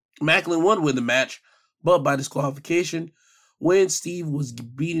 Maclin won with the match, but by disqualification, when Steve was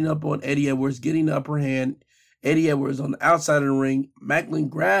beating up on Eddie Edwards, getting the upper hand. Eddie Edwards on the outside of the ring. Maclin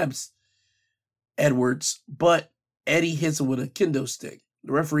grabs Edwards, but Eddie hits him with a kendo stick.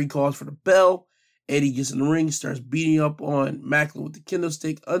 The referee calls for the bell. Eddie gets in the ring, starts beating up on Maclin with the kendo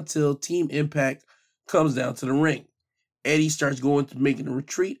stick until Team Impact comes down to the ring. Eddie starts going to making a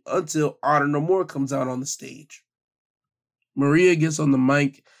retreat until Honor No More comes out on the stage. Maria gets on the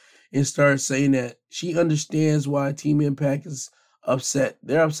mic and starts saying that she understands why Team Impact is upset.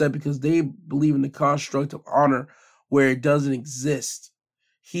 They're upset because they believe in the construct of honor where it doesn't exist.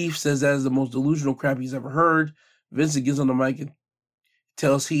 Heath says that is the most delusional crap he's ever heard. Vincent gets on the mic and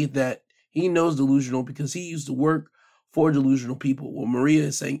tells Heath that he knows delusional because he used to work for delusional people. What Maria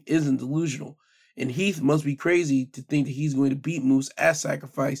is saying isn't delusional. And Heath must be crazy to think that he's going to beat Moose at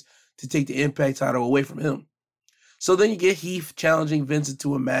Sacrifice to take the Impact title away from him. So then you get Heath challenging Vincent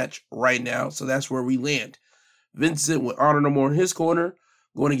to a match right now. So that's where we land. Vincent with Honor No More in his corner,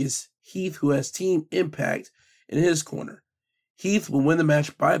 going against Heath, who has Team Impact in his corner. Heath will win the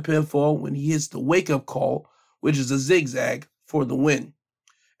match by pinfall when he hits the wake-up call, which is a zigzag, for the win.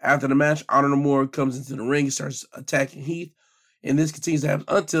 After the match, Honor No More comes into the ring and starts attacking Heath. And this continues to happen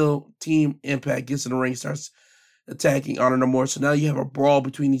until Team Impact gets in the ring and starts attacking Honor No More. So now you have a brawl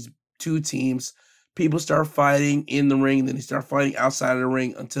between these two teams. People start fighting in the ring, then they start fighting outside of the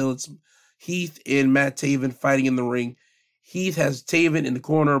ring until it's Heath and Matt Taven fighting in the ring. Heath has Taven in the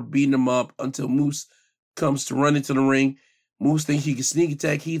corner, beating him up until Moose comes to run into the ring. Moose thinks he can sneak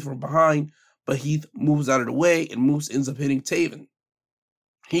attack Heath from behind, but Heath moves out of the way, and Moose ends up hitting Taven.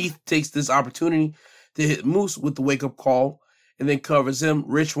 Heath takes this opportunity to hit Moose with the wake-up call and then covers him.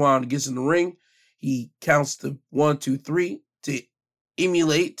 Rich Swann gets in the ring. He counts the 1, 2, 3 to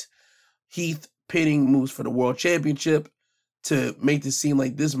emulate Heath pitting Moose for the World Championship to make this seem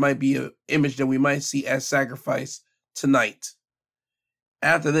like this might be an image that we might see at Sacrifice tonight.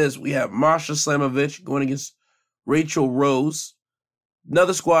 After this, we have Masha Slamovich going against Rachel Rose.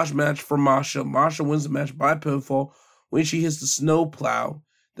 Another squash match for Masha. Masha wins the match by pinfall when she hits the snow plow,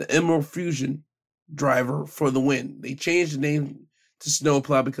 the Emerald Fusion driver, for the win. They changed the name to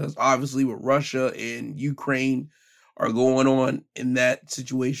Snowplow because obviously with Russia and Ukraine are going on in that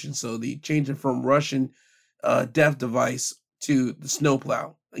situation. So they changed it from Russian death device to the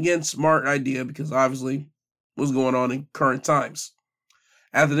Snowplow. Again, smart idea because obviously what's going on in current times.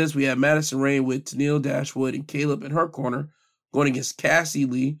 After this, we have Madison Rayne with Tennille Dashwood and Caleb in her corner, going against Cassie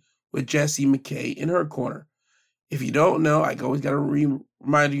Lee with Jessie McKay in her corner. If you don't know, I always got to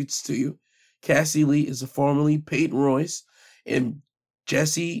remind you, Cassie Lee is formerly Peyton Royce, and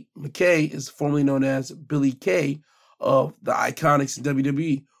Jessie McKay is formerly known as Billie Kay of the Iconics in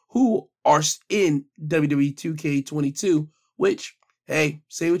WWE, who are in WWE 2K22, which, hey,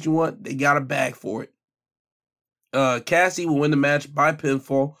 say what you want, they got a bag for it. Cassie will win the match by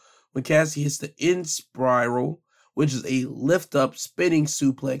pinfall when Cassie hits the end spiral, which is a lift-up spinning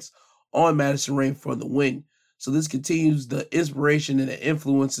suplex on Madison Rayne for the win. So this continues the inspiration and it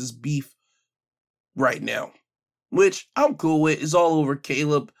influences beef right now, which I'm cool with. It's all over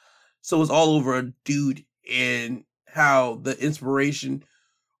Caleb, so it's all over a dude and how the inspiration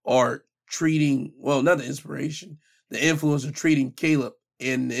are treating, well, not the inspiration, the influence are treating Caleb,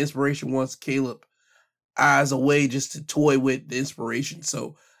 and the inspiration wants Caleb as a way just to toy with the inspiration.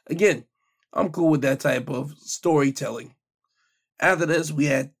 So again, I'm cool with that type of storytelling. After this, we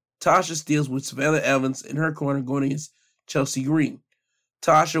had Tasha Steelz with Savannah Evans in her corner going against Chelsea Green.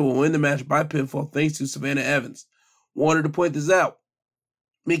 Tasha will win the match by pinfall thanks to Savannah Evans. Wanted to point this out.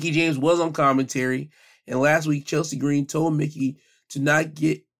 Mickie James was on commentary, and last week Chelsea Green told Mickie to not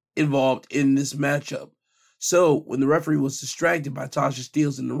get involved in this matchup. So when the referee was distracted by Tasha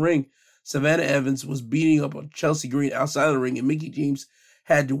Steelz in the ring, Savannah Evans was beating up on Chelsea Green outside of the ring, and Mickie James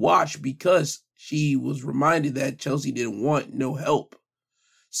had to watch because she was reminded that Chelsea didn't want no help.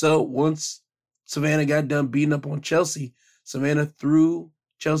 So once Savannah got done beating up on Chelsea, Savannah threw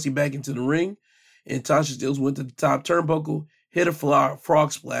Chelsea back into the ring, and Tasha Steelz went to the top turnbuckle, hit a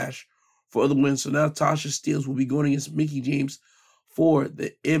frog splash for the win. So now Tasha Steelz will be going against Mickie James for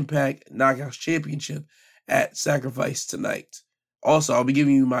the Impact Knockouts Championship at Sacrifice tonight. Also, I'll be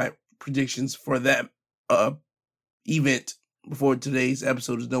giving you my predictions for that event before today's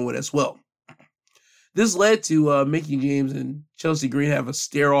episode is done with as well. This led to Mickie James and Chelsea Green have a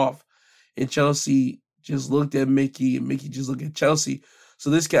stare off, and Chelsea just looked at Mickie, and Mickie just looked at Chelsea. So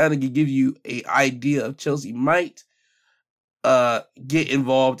this kind of could give you an idea of Chelsea might get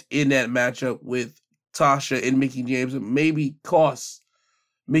involved in that matchup with Tasha and Mickie James, and maybe cost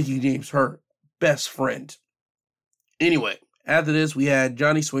Mickie James her best friend. Anyway, after this, we had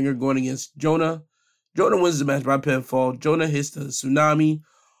Johnny Swinger going against Jonah. Jonah wins the match by pinfall. Jonah hits the tsunami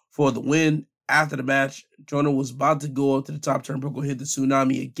for the win. After the match, Jonah was about to go up to the top turnbuckle, hit the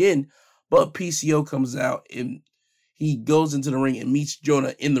tsunami again, but PCO comes out and he goes into the ring and meets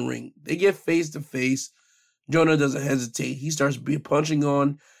Jonah in the ring. They get face to face. Jonah doesn't hesitate. He starts punching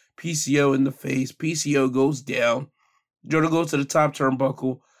on PCO in the face. PCO goes down. Jonah goes to the top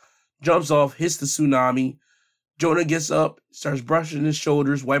turnbuckle, jumps off, hits the tsunami. Jonah gets up, starts brushing his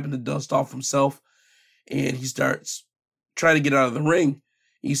shoulders, wiping the dust off himself, and he starts trying to get out of the ring.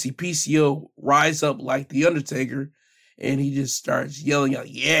 You see PCO rise up like The Undertaker, and he just starts yelling out,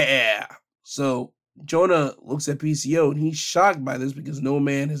 "Yeah!" So Jonah looks at PCO, and he's shocked by this because no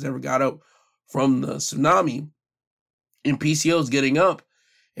man has ever got up from the tsunami. And PCO's getting up,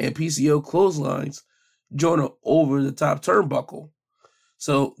 and PCO clotheslines Jonah over the top turnbuckle.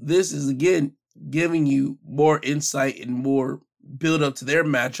 So this is, again, giving you more insight and more build up to their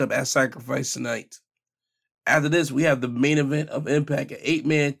matchup at Sacrifice tonight. After this, we have the main event of Impact, an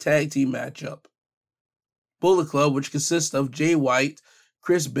 8-man tag team matchup. Bullet Club, which consists of Jay White,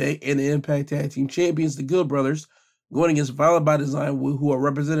 Chris Bay, and the Impact Tag Team Champions, the Good Brothers, going against Violent by Design, who are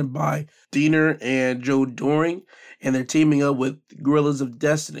represented by Diener and Joe Doring, and they're teaming up with Guerrillas of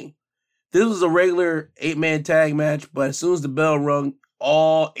Destiny. This was a regular 8-man tag match, but as soon as the bell rung,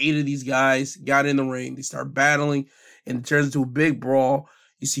 all 8 of these guys got in the ring. They start battling, and it turns into a big brawl.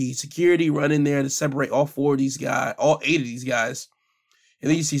 You see security run in there to separate all 8 of these guys. And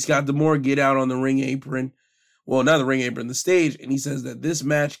then you see Scott D'Amore get out on the ring apron. Well, not the ring apron, the stage. And he says that this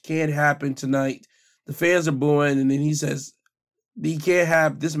match can't happen tonight. The fans are booing. And then he says,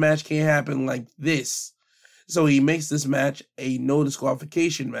 this match can't happen like this. So he makes this match a no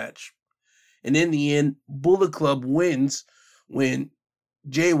disqualification match. And in the end, Bullet Club wins when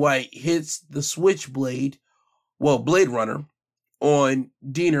Jay White hits the Blade Runner, on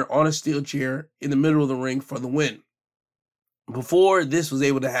Diener on a steel chair in the middle of the ring for the win. Before this was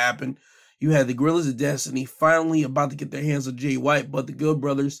able to happen, you had the Guerrillas of Destiny finally about to get their hands on Jay White, but the Good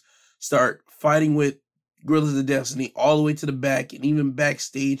Brothers start fighting with Guerrillas of Destiny all the way to the back and even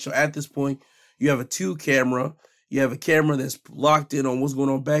backstage. So at this point, you have a 2-camera. You have a camera that's locked in on what's going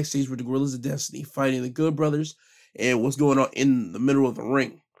on backstage with the Guerrillas of Destiny fighting the Good Brothers and what's going on in the middle of the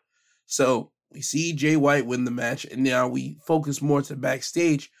ring. So we see Jay White win the match, and now we focus more to the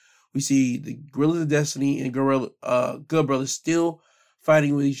backstage We see the Gorillas of Destiny and Good Brothers still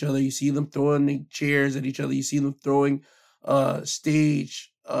fighting with each other. You see them throwing chairs at each other. You see them throwing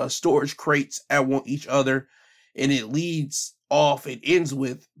storage crates at each other. And it ends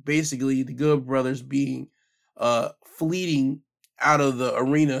with basically the Good Brothers being fleeting out of the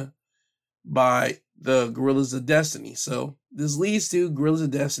arena by the Gorillas of Destiny. So this leads to Gorillas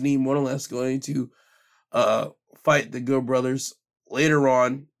of Destiny more or less going to fight the Good Brothers later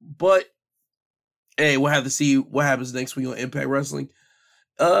on. But hey, we'll have to see what happens next week on Impact Wrestling.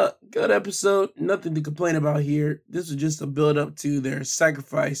 Good episode. Nothing to complain about here. This was just a build up to their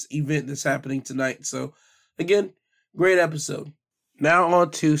sacrifice event that's happening tonight. So again, great episode. Now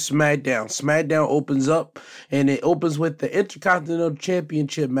on to SmackDown. SmackDown opens up, and it opens with the Intercontinental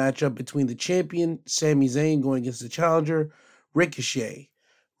Championship matchup between the champion, Sami Zayn, going against the challenger, Ricochet.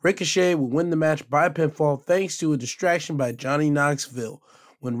 Ricochet will win the match by pinfall thanks to a distraction by Johnny Knoxville.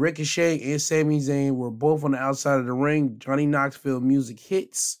 When Ricochet and Sami Zayn were both on the outside of the ring, Johnny Knoxville music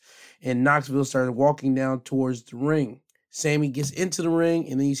hits, and Knoxville starts walking down towards the ring. Sami gets into the ring,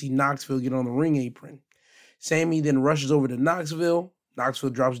 and then you see Knoxville get on the ring apron. Sami then rushes over to Knoxville. Knoxville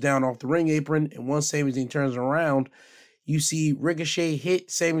drops down off the ring apron, and once Sami Zayn turns around, you see Ricochet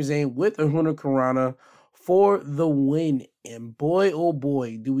hit Sami Zayn with a Hurricanrana for the win. And boy, oh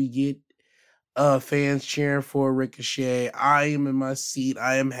boy, do we get fans cheering for Ricochet. I am in my seat.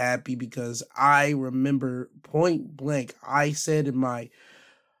 I am happy because I remember point blank, I said in my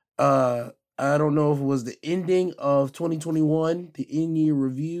I don't know if it was the ending of 2021, the in-year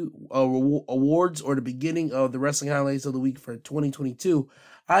review awards, or the beginning of the wrestling highlights of the week for 2022.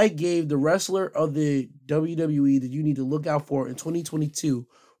 I gave the wrestler of the WWE that you need to look out for in 2022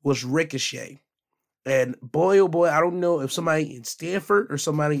 was Ricochet. And boy, oh boy, I don't know if somebody in Stanford or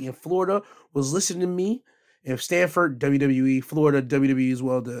somebody in Florida was listening to me. If Stanford, WWE, Florida, WWE as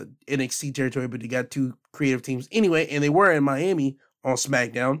well, the NXT territory, but they got two creative teams anyway, and they were in Miami on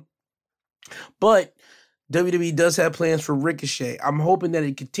SmackDown. But WWE does have plans for Ricochet. I'm hoping that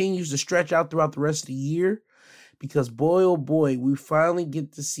it continues to stretch out throughout the rest of the year because boy, oh boy, we finally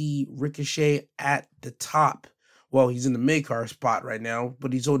get to see Ricochet at the top. Well, he's in the mid-card spot right now,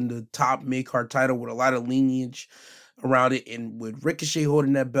 but he's holding the top mid-card title with a lot of lineage around it. And with Ricochet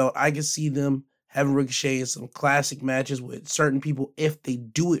holding that belt, I can see them having Ricochet in some classic matches with certain people if they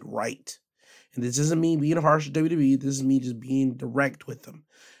do it right. And this isn't me being harsh to WWE. This is me just being direct with them.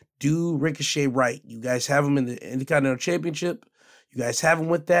 Do Ricochet right. You guys have him in the Intercontinental Championship. You guys have him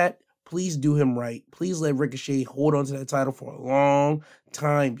with that. Please do him right. Please let Ricochet hold on to that title for a long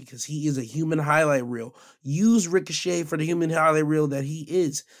time because he is a human highlight reel. Use Ricochet for the human highlight reel that he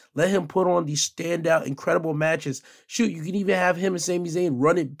is. Let him put on these standout, incredible matches. Shoot, you can even have him and Sami Zayn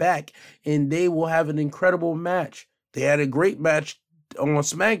run it back, and they will have an incredible match. They had a great match on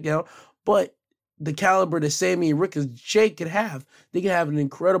SmackDown, but the caliber that Sami and Ricochet could have, they could have an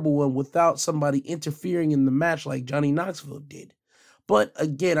incredible one without somebody interfering in the match like Johnny Knoxville did. But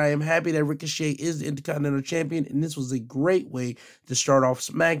again, I am happy that Ricochet is the Intercontinental Champion, and this was a great way to start off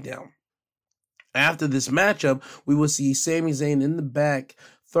SmackDown. After this matchup, we will see Sami Zayn in the back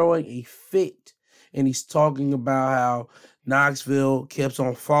throwing a fit, and he's talking about how Knoxville keeps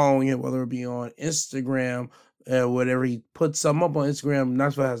on following it, whether it be on Instagram, whatever. He puts something up on Instagram,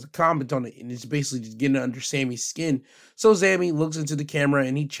 Knoxville has a comment on it, and it's basically just getting under Sami's skin. So Sami looks into the camera,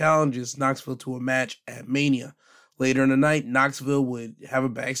 and he challenges Knoxville to a match at Mania. Later in the night, Knoxville would have a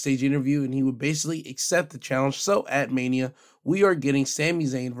backstage interview, and he would basically accept the challenge. So at Mania, we are getting Sami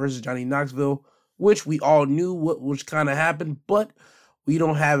Zayn versus Johnny Knoxville, which we all knew what was kind of happen, but we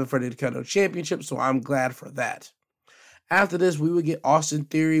don't have it for the Intercontinental Championship, so I'm glad for that. After this, we would get Austin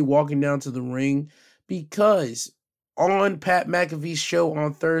Theory walking down to the ring because on Pat McAfee's show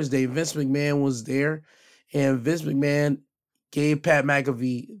on Thursday, Vince McMahon was there, and Vince McMahon gave Pat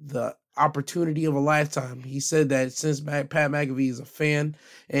McAfee the opportunity of a lifetime. He said that since Pat McAfee is a fan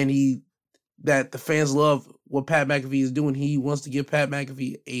and that the fans love what Pat McAfee is doing, he wants to give Pat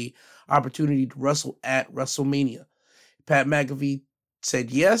McAfee a opportunity to wrestle at WrestleMania. Pat McAfee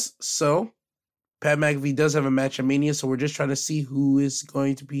said yes, so Pat McAfee does have a match at Mania, so we're just trying to see who is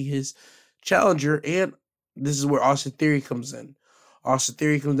going to be his challenger, and this is where Austin Theory comes in. Austin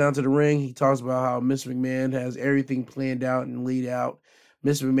Theory comes down to the ring. He talks about how Mr. McMahon has everything planned out and laid out.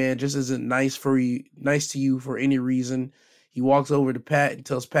 Mr. McMahon just isn't nice to you for any reason. He walks over to Pat and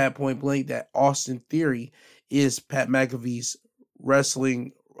tells Pat point blank that Austin Theory is Pat McAfee's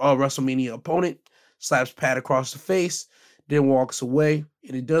WrestleMania opponent, slaps Pat across the face, then walks away.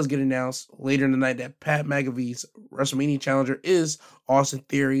 And it does get announced later in the night that Pat McAfee's WrestleMania challenger is Austin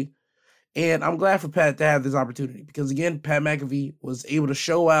Theory. And I'm glad for Pat to have this opportunity because, again, Pat McAfee was able to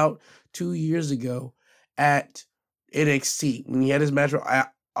show out 2 years ago at NXT when he had his match with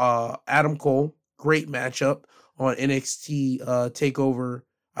Adam Cole. Great matchup on NXT TakeOver,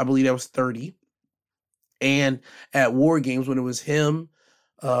 I believe that was 30. And at War Games when it was him,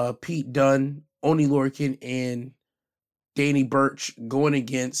 Pete Dunne, Oney Lorcan, and Danny Burch going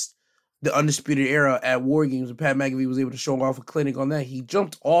against the Undisputed Era at War Games, and Pat McAfee was able to show off a clinic on that. He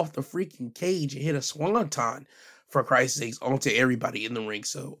jumped off the freaking cage and hit a swanton, for Christ's sakes, onto everybody in the ring.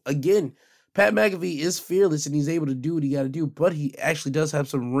 So, again, Pat McAfee is fearless, and he's able to do what he got to do, but he actually does have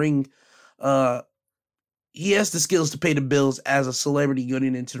some ring. He has the skills to pay the bills as a celebrity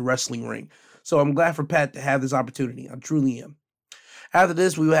getting into the wrestling ring. So I'm glad for Pat to have this opportunity. I truly am. After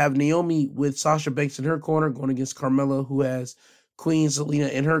this, we will have Naomi with Sasha Banks in her corner going against Carmella, who has Queen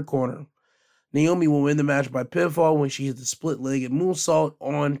Zelina in her corner. Naomi will win the match by pinfall when she hits the split-legged moonsault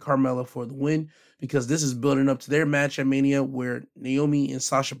on Carmella for the win, because this is building up to their match at Mania where Naomi and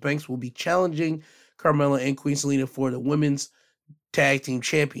Sasha Banks will be challenging Carmella and Queen Zelina for the women's tag team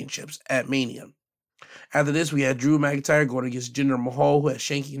championships at Mania. After this, we had Drew McIntyre going against Jinder Mahal, who has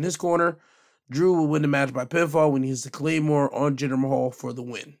Shanky in his corner. Drew will win the match by pinfall when he hits the Claymore on Jinder Mahal for the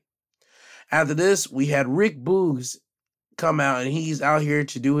win. After this, we had Rick Boogs come out, and he's out here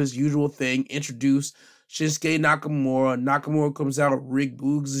to do his usual thing, introduce Shinsuke Nakamura. Nakamura comes out, Rick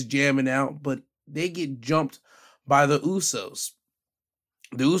Boogs is jamming out, but they get jumped by the Usos.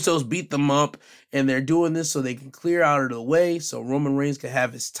 The Usos beat them up, and they're doing this so they can clear out of the way so Roman Reigns can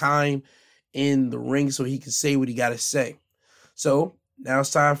have his time in the ring so he can say what he got to say. So now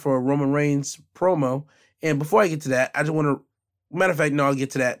it's time for a Roman Reigns promo. And before I get to that, I just want to, matter of fact, no, I'll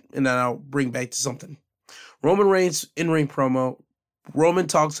get to that, and then I'll bring back to something. Roman Reigns in-ring promo. Roman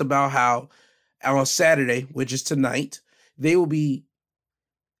talks about how on Saturday, which is tonight, they will be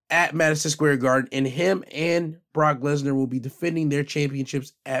at Madison Square Garden, and him and Brock Lesnar will be defending their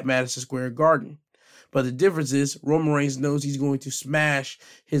championships at Madison Square Garden. But the difference is Roman Reigns knows he's going to smash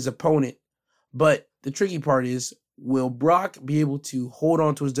his opponent. But the tricky part is, will Brock be able to hold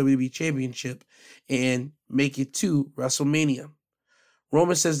on to his WWE Championship and make it to WrestleMania?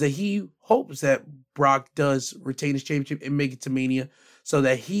 Roman says that he hopes that Brock does retain his championship and make it to Mania so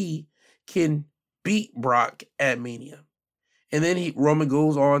that he can beat Brock at Mania. And then Roman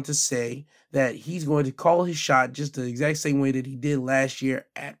goes on to say that he's going to call his shot just the exact same way that he did last year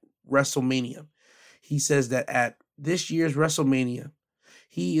at WrestleMania. He says that at this year's WrestleMania,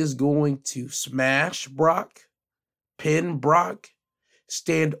 he is going to smash Brock, pin Brock,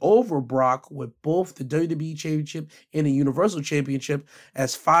 stand over Brock with both the WWE Championship and the Universal Championship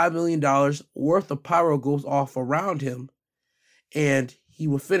as $5 million worth of pyro goes off around him. And he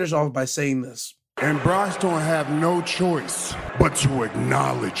will finish off by saying this. And Brock's don't have no choice but to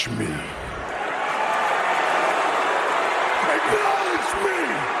acknowledge me. Acknowledge me!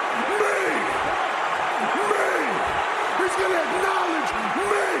 He's gonna acknowledge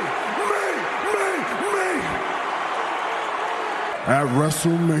me! At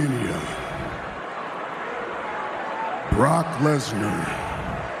WrestleMania, Brock Lesnar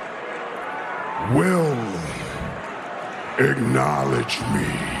will acknowledge me.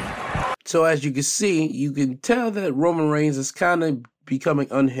 So as you can see, you can tell that Roman Reigns is kind of becoming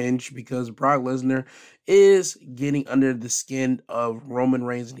unhinged because Brock Lesnar is getting under the skin of Roman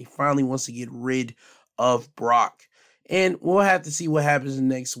Reigns, and he finally wants to get rid of Brock. And we'll have to see what happens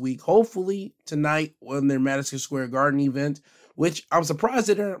next week. Hopefully tonight on their Madison Square Garden event, which I'm surprised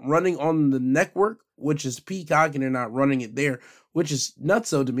that they're running on the network, which is Peacock, and they're not running it there, which is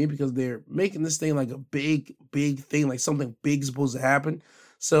nutso to me because they're making this thing like a big thing, like something big is supposed to happen.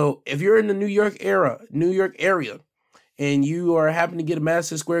 So if you're in the New York area, and you are happen to get a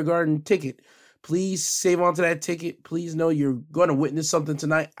Madison Square Garden ticket, please save on to that ticket. Please know you're going to witness something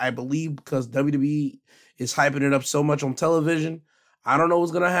tonight, I believe, because WWE is hyping it up so much on television. I don't know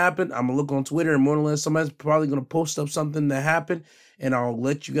what's going to happen. I'm going to look on Twitter, and more or less somebody's probably going to post up something that happened, and I'll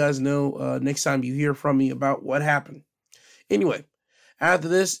let you guys know next time you hear from me about what happened. Anyway, after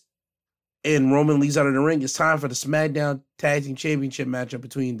this, and Roman leaves out of the ring, it's time for the SmackDown Tag Team Championship matchup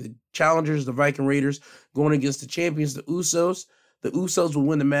between the challengers, the Viking Raiders, going against the champions, the Usos. The Usos will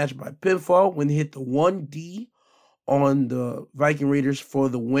win the match by pinfall when they hit the 1D on the Viking Raiders for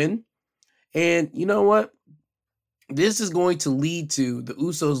the win. And you know what? This is going to lead to the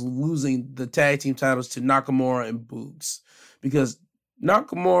Usos losing the tag team titles to Nakamura and Boogs. Because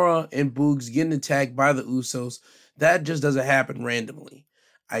Nakamura and Boogs getting attacked by the Usos, that just doesn't happen randomly.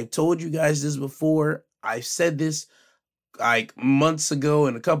 I told you guys this before. I said this like months ago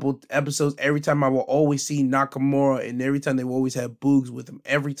in a couple episodes. Every time I will always see Nakamura, and every time they will always have Boogs with him.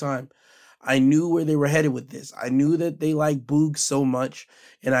 Every time. I knew where they were headed with this. I knew that they liked Boog so much,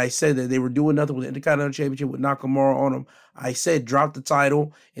 and I said that they were doing nothing with the Intercontinental Championship with Nakamura on them. I said drop the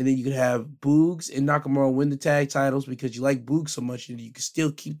title, and then you could have Boogs and Nakamura win the tag titles because you like Boog so much, and you can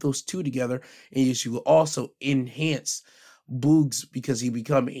still keep those two together, and you will also enhance Boogs because he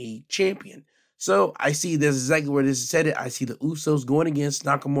become a champion. So I see this exactly where this is headed. I see the Usos going against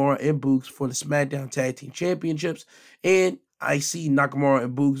Nakamura and Boogs for the SmackDown Tag Team Championships, and I see Nakamura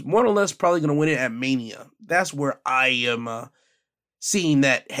and Boogs more or less probably going to win it at Mania. That's where I am seeing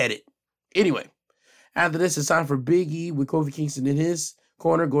that headed. Anyway, after this, it's time for Big E with Kofi Kingston in his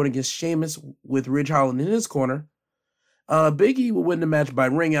corner going against Sheamus with Ridge Holland in his corner. Big E will win the match by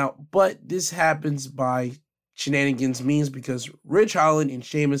ring out, but this happens by shenanigans means because Ridge Holland and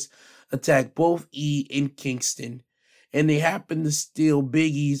Sheamus attack both E and Kingston, and they happen to steal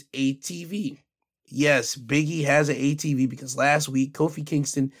Big E's ATV. Yes, Big E has an ATV because last week Kofi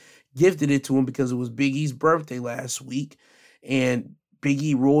Kingston gifted it to him because it was Big E's birthday last week, and Big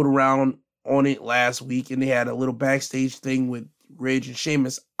E rolled around on it last week, and they had a little backstage thing with Ridge and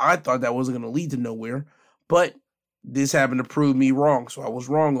Sheamus. I thought that wasn't going to lead to nowhere, but this happened to prove me wrong, so I was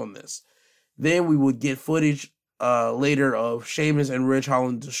wrong on this. Then we would get footage later of Sheamus and Ridge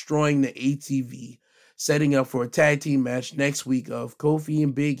Holland destroying the ATV, setting up for a tag team match next week of Kofi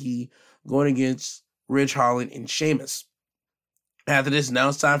and Big E going against Ridge Holland and Sheamus. After this, now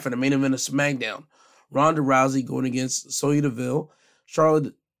it's time for the main event of SmackDown. Ronda Rousey going against Sonya Deville.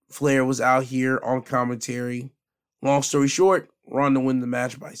 Charlotte Flair was out here on commentary. Long story short, Ronda won the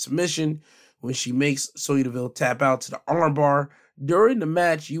match by submission when she makes Sonya Deville tap out to the armbar. During the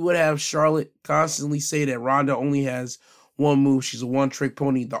match, you would have Charlotte constantly say that Ronda only has one move. She's a one-trick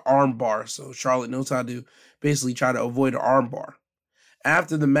pony, the armbar. So Charlotte knows how to basically try to avoid the armbar.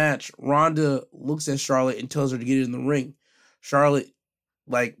 After the match, Ronda looks at Charlotte and tells her to get in the ring. Charlotte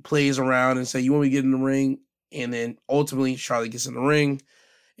plays around and say, "You want me to get in the ring?" And then ultimately Charlotte gets in the ring,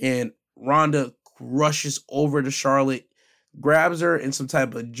 and Ronda rushes over to Charlotte, grabs her in some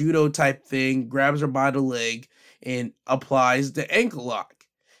type of judo type thing, grabs her by the leg, and applies the ankle lock.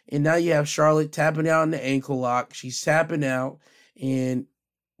 And now you have Charlotte tapping out in the ankle lock. She's tapping out, and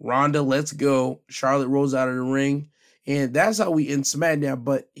Ronda lets go. Charlotte rolls out of the ring, and that's how we end SmackDown.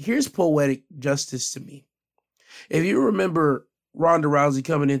 But here's poetic justice to me. If you remember Ronda Rousey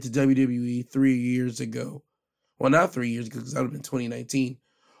coming into WWE 3 years ago, well, not 3 years ago because that would have been 2019,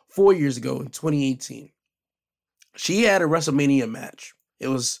 4 years ago in 2018, she had a WrestleMania match. It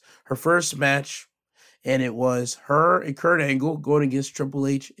was her first match, and it was her and Kurt Angle going against Triple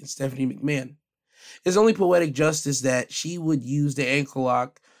H and Stephanie McMahon. It's only poetic justice that she would use the ankle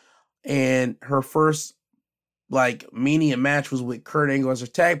lock, and her first Mania match was with Kurt Angle as her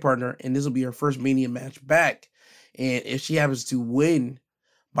tag partner, and this will be her first Mania match back. And if she happens to win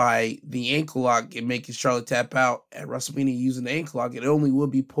by the ankle lock and making Charlotte tap out at WrestleMania using the ankle lock, it only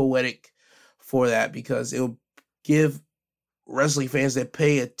would be poetic for that because it'll give wrestling fans that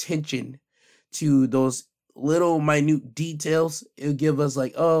pay attention to those little minute details. It'll give us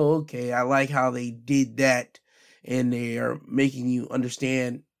oh, okay, I like how they did that, and they are making you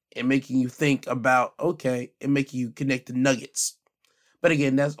understand and making you think about, okay, and making you connect the nuggets. But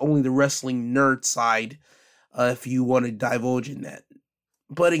again, that's only the wrestling nerd side if you want to divulge in that.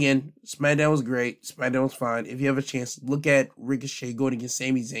 But again, SmackDown was great. SmackDown was fine. If you have a chance, look at Ricochet going against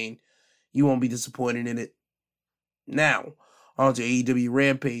Sami Zayn. You won't be disappointed in it. Now, on to AEW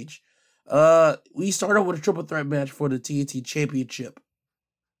Rampage. We start off with a triple threat match for the TNT Championship.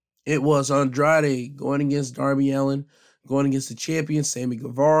 It was Andrade going against Darby Allin, going against the champion, Sammy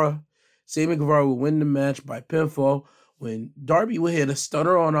Guevara. Sammy Guevara will win the match by pinfall when Darby would hit a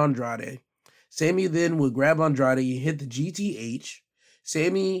stunner on Andrade. Sammy then would grab Andrade and hit the GTH.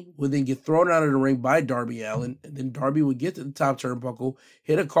 Sammy would then get thrown out of the ring by Darby Allin, and then Darby would get to the top turnbuckle,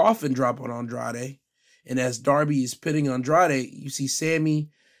 hit a coffin drop on Andrade, and as Darby is pinning Andrade, you see Sammy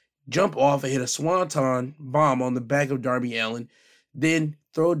jump off and hit a swanton bomb on the back of Darby Allin, then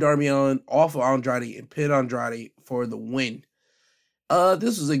throw Darby Allin off of Andrade and pin Andrade for the win.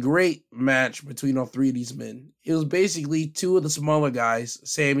 This was a great match between all three of these men. It was basically two of the smaller guys,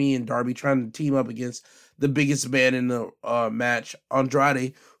 Sammy and Darby, trying to team up against the biggest man in the match,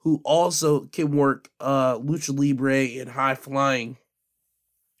 Andrade, who also can work lucha libre and high flying,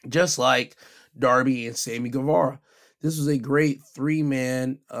 just like Darby and Sammy Guevara. This was a great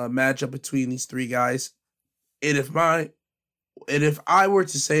three-man matchup between these three guys. And if I were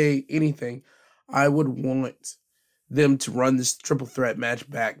to say anything, I would want them to run this triple threat match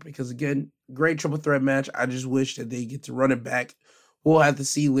back because, again, great triple threat match. I just wish that they get to run it back. We'll have to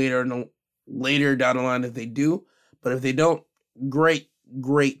see later down the line if they do. But if they don't, great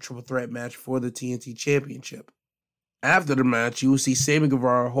great triple threat match for the TNT Championship. After the match, you will see Sammy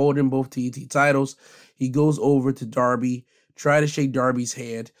Guevara holding both TNT titles. He goes over to Darby, try to shake Darby's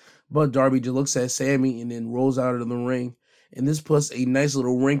hand, but Darby just looks at Sammy and then rolls out of the ring. And this puts a nice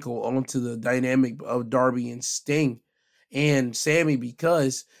little wrinkle onto the dynamic of Darby and Sting and Sammy,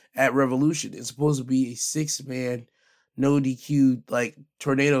 because at Revolution, it's supposed to be a 6-man, no DQ, like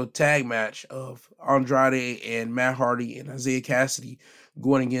tornado tag match of Andrade and Matt Hardy and Isaiah Cassidy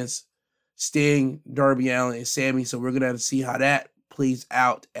going against Sting, Darby Allin, and Sammy. So we're going to have to see how that plays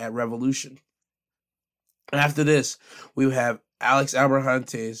out at Revolution. After this, we will have Alex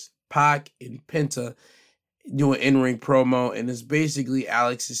Abrahantes, Pac, and Penta doing in-ring promo, and it's basically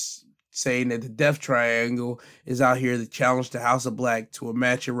Alex is saying that the Death Triangle is out here to challenge the House of Black to a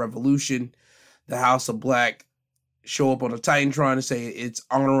match at Revolution. The House of Black show up on the Titantron and say it's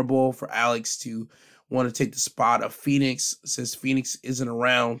honorable for Alex to want to take the spot of Phoenix since Phoenix isn't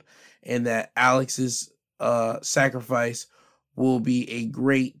around, and that Alex's sacrifice will be a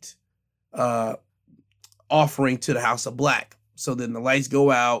great offering to the House of Black. So then the lights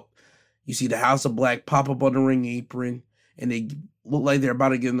go out. You see the House of Black pop up on the ring apron, and they look like they're about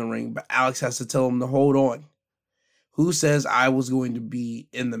to get in the ring, but Alex has to tell them to hold on. Who says I was going to be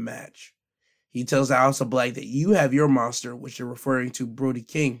in the match? He tells the House of Black that you have your monster, which they're referring to Brody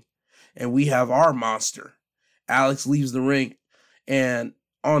King, and we have our monster. Alex leaves the ring, and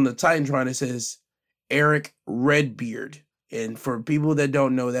on the Titantron it says Eric Redbeard. And for people that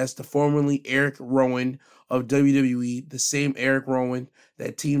don't know, that's the formerly Eric Rowan of WWE, the same Eric Rowan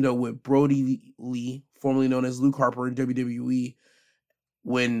that teamed up with Brody Lee, formerly known as Luke Harper in WWE,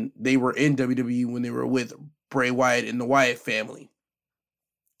 when they were in WWE, when they were with Bray Wyatt and the Wyatt family.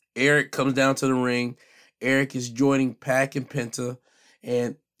 Eric comes down to the ring. Eric is joining Pac and Penta,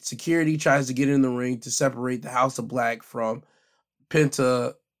 and security tries to get in the ring to separate the House of Black from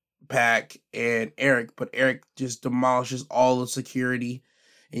Penta, Pac, and Eric, but Eric just demolishes all the security,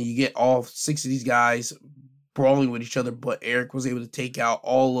 and you get all 6 of these guys brawling with each other, but Eric was able to take out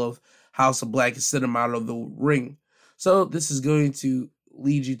all of House of Black and send them out of the ring. So this is going to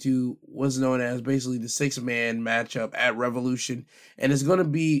lead you to what's known as basically the 6-man matchup at Revolution, and it's going to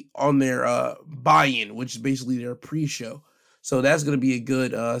be on their buy-in, which is basically their pre-show. So that's going to be a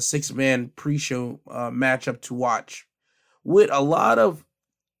good 6-man pre-show matchup to watch with a lot of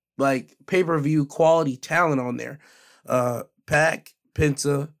like pay-per-view quality talent on there. Pac,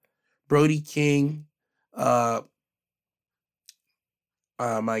 Penta, Brody King, Buddy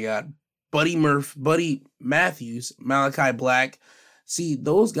Matthews, Malachi Black. See,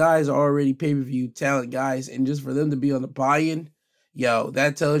 those guys are already pay-per-view talent guys, and just for them to be on the buy-in,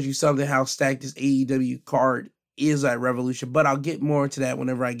 that tells you something how stacked this AEW card is at Revolution. But I'll get more into that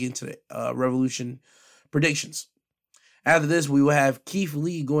whenever I get into the Revolution predictions. After this, we will have Keith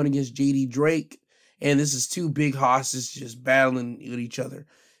Lee going against JD Drake, and this is 2 big hosses just battling with each other.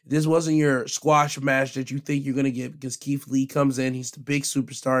 This wasn't your squash match that you think you're going to get, because Keith Lee comes in, he's the big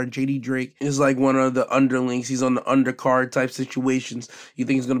superstar, and JD Drake is like one of the underlings. He's on the undercard type situations. You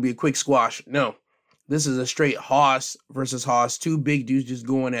think it's going to be a quick squash. No, this is a straight hoss versus hoss. 2 big dudes just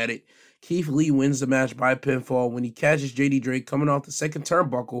going at it. Keith Lee wins the match by pinfall when he catches JD Drake coming off the second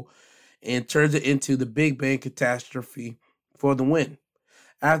turnbuckle and turns it into the Big Bang Catastrophe for the win.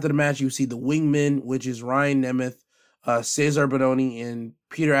 After the match, you see the Wingmen, which is Ryan Nemeth, Cesar Bononi, and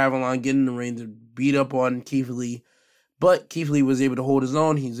Peter Avalon get in the ring to beat up on Keith Lee. But Keith Lee was able to hold his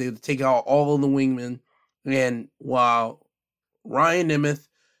own. He was able to take out all of the Wingmen. And while Ryan Nemeth,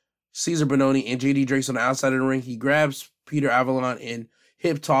 Cesar Bononi, and JD Drake's on the outside of the ring, he grabs Peter Avalon and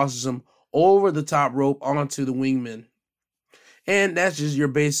hip tosses him over the top rope onto the Wingmen. And that's just your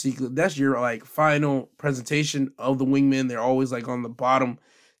like final presentation of the Wingmen. They're always like on the bottom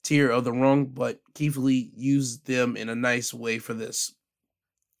tier of the rung, but Keith Lee used them in a nice way for this.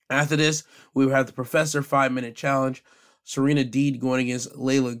 After this, we will have the Professor 5-minute challenge. Serena Deeb going against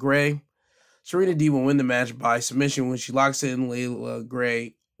Layla Gray. Serena Deeb will win the match by submission when she locks in Layla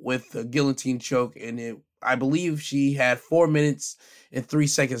Gray with a guillotine choke, and I believe she had 4 minutes and 3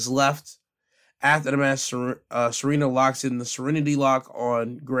 seconds left. After the match, Serena locks in the Serenity Lock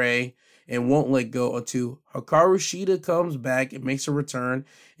on Gray and won't let go until Hikaru Shida comes back and makes a return,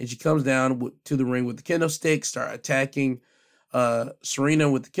 and she comes down to the ring with the kendo stick, start attacking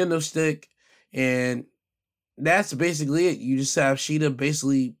Serena with the kendo stick, and that's basically it. You just have Shida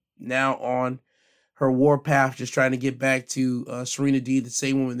basically now on her warpath, just trying to get back to Serena Deeb, the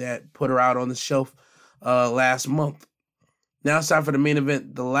same woman that put her out on the shelf last month. Now it's time for the main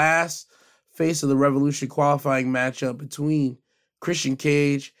event, the last Face of the Revolution qualifying matchup between Christian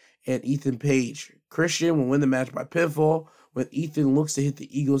Cage and Ethan Page. Christian will win the match by pinfall when Ethan looks to hit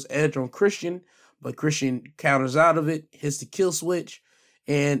the Eagle's edge on Christian, but Christian counters out of it, hits the kill switch,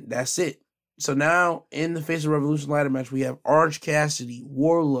 and that's it. So now, in the Face of Revolution ladder match, we have Orange Cassidy,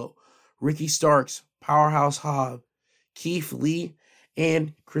 Wardlow, Ricky Starks, Powerhouse Hobb, Keith Lee,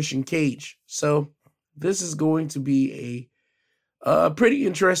 and Christian Cage. So this is going to be a pretty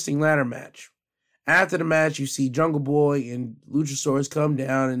interesting ladder match. After the match, you see Jungle Boy and Luchasaurus come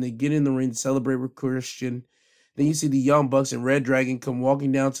down and they get in the ring to celebrate with Christian. Then you see the Young Bucks and Red Dragon come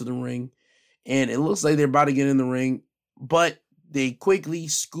walking down to the ring, and it looks like they're about to get in the ring, but they quickly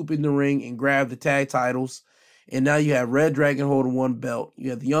scoop in the ring and grab the tag titles. And now you have Red Dragon holding one belt.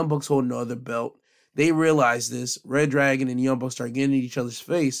 You have the Young Bucks holding the other belt. They realize this. Red Dragon and the Young Bucks start getting in each other's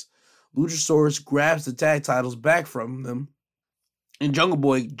face. Luchasaurus grabs the tag titles back from them, and Jungle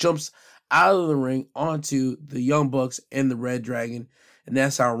Boy jumps out of the ring onto the Young Bucks and the Red Dragon. And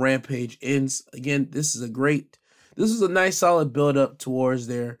that's how Rampage ends. Again, this is a nice solid build up towards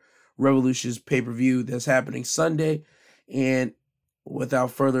their Revolution's pay-per-view that's happening Sunday. And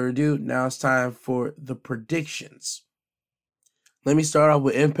without further ado, now it's time for the predictions. Let me start off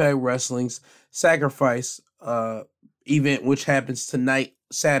with Impact Wrestling's Sacrifice event, which happens tonight,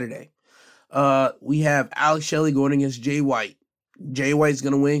 Saturday. We have Alex Shelley going against Jay White. Jay White's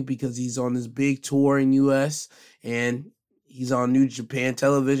going to win because he's on this big tour in U.S. and he's on New Japan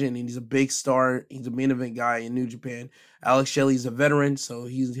television, and he's a big star. He's a main event guy in New Japan. Alex Shelley's a veteran, so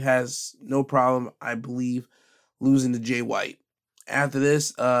he has no problem, I believe, losing to Jay White. After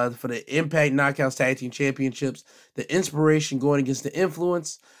this, for the Impact Knockouts Tag Team Championships, the Inspiration going against the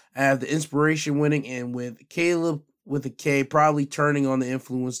Influence. I have the Inspiration winning, and with Caleb with a K probably turning on the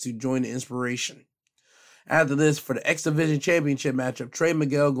Influence to join the Inspiration. After this, for the X Division Championship matchup, Trey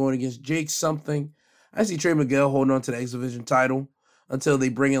Miguel going against Jake something. I see Trey Miguel holding on to the X Division title until they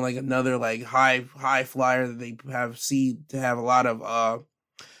bring in like another like high flyer that they have a lot of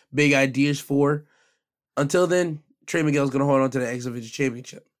big ideas for. Until then, Trey Miguel is going to hold on to the X Division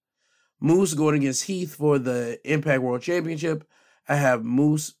Championship. Moose going against Heath for the Impact World Championship. I have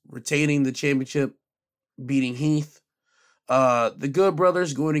Moose retaining the championship, beating Heath. The Good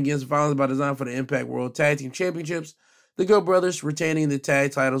Brothers going against Violence by Design for the Impact World Tag Team Championships. The Good Brothers retaining the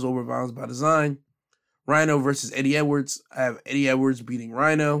tag titles over Violence by Design. Rhino versus Eddie Edwards. I have Eddie Edwards beating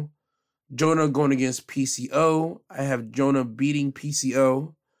Rhino. Jonah going against PCO. I have Jonah beating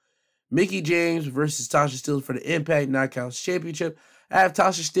PCO. Mickie James versus Tasha Steelz for the Impact Knockouts Championship. I have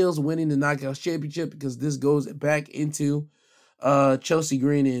Tasha Steelz winning the Knockouts Championship because this goes back into Chelsea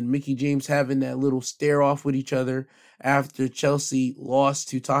Green and Mickie James having that little stare off with each other after Chelsea lost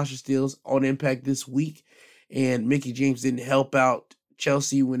to Tasha Steelz on Impact this week, and Mickie James didn't help out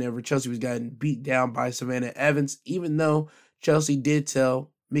Chelsea whenever Chelsea was getting beat down by Savannah Evans, even though Chelsea did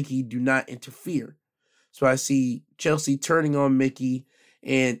tell Mickie do not interfere. So I see Chelsea turning on Mickie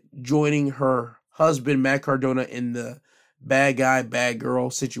and joining her husband Matt Cardona in the bad guy, bad girl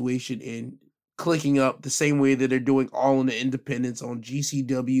situation and clicking up the same way that they're doing all in the independents on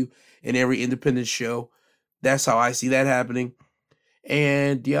GCW and every independent show. That's how I see that happening.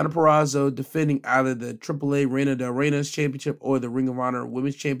 And Deonna Purrazzo defending either the AAA Reina del Reinas Championship or the Ring of Honor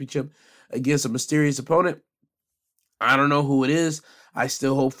Women's Championship against a mysterious opponent. I don't know who it is. I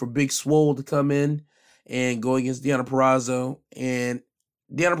still hope for Big Swole to come in and go against Deonna Purrazzo. And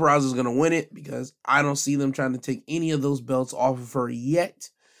Deonna Purrazzo is going to win it because I don't see them trying to take any of those belts off of her yet.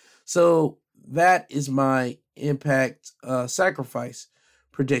 So that is my Impact Sacrifice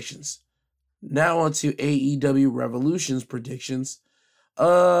predictions. Now on to AEW Revolution's predictions.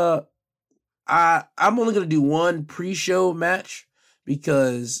 I'm only going to do one pre-show match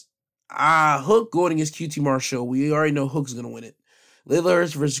because Hook going against QT Marshall. We already know Hook's going to win it. Layla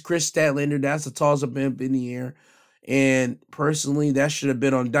Hirsch versus Chris Statlander. That's a toss-up in the air. And personally, that should have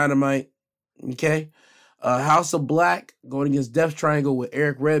been on Dynamite. Okay? House of Black going against Death Triangle with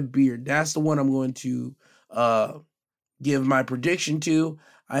Eric Redbeard. That's the one I'm going to give my prediction to.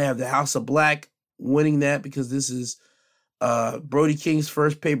 I have the House of Black winning that because this is Brody King's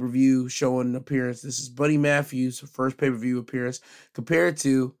first pay-per-view showing an appearance. This is Buddy Matthews' first pay-per-view appearance compared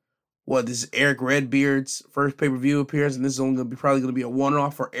to this is Eric Redbeard's first pay-per-view appearance, and this is only probably going to be a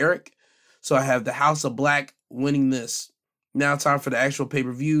one-off for Eric. So I have the House of Black winning this. Now time for the actual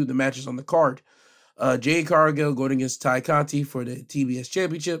pay-per-view. The matches on the card. Jade Cargill going against Ty Conti for the TBS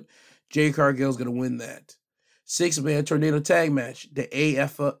Championship. Jade Cargill is going to win that. 6-man tornado tag match. The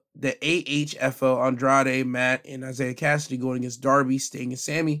AHFO Andrade, Matt, and Isaiah Cassidy going against Darby, Sting, and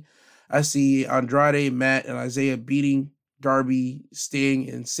Sammy. I see Andrade, Matt, and Isaiah beating Darby, Sting,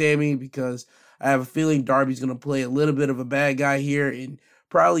 and Sammy because I have a feeling Darby's going to play a little bit of a bad guy here and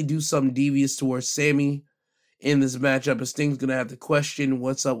probably do something devious towards Sammy in this matchup, as Sting's going to have to question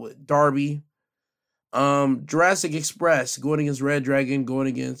what's up with Darby. Jurassic Express going against Red Dragon, going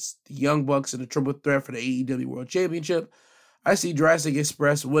against the Young Bucks in a triple threat for the AEW World Championship. I see Jurassic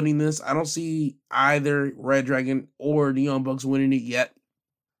Express winning this. I don't see either Red Dragon or the Young Bucks winning it yet,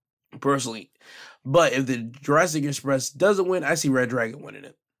 personally. But if the Jurassic Express doesn't win, I see Red Dragon winning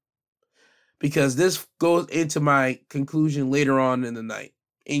it. Because this goes into my conclusion later on in the night.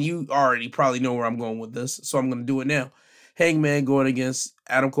 And you already probably know where I'm going with this, so I'm going to do it now. Hangman going against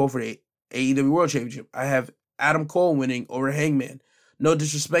Adam Cole for the AEW World Championship. I have Adam Cole winning over Hangman. No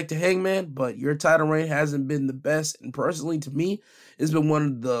disrespect to Hangman, but your title reign hasn't been the best. And personally, to me, it's been one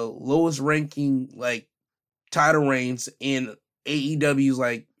of the lowest ranking title reigns in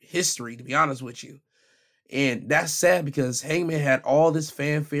AEW's history, to be honest with you. And that's sad because Hangman had all this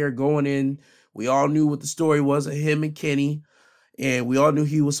fanfare going in. We all knew what the story was of him and Kenny. And we all knew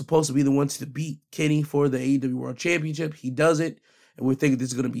he was supposed to be the one to beat Kenny for the AEW World Championship. He does it. And we're thinking this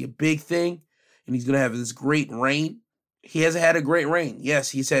is going to be a big thing. And he's going to have this great reign. He hasn't had a great reign.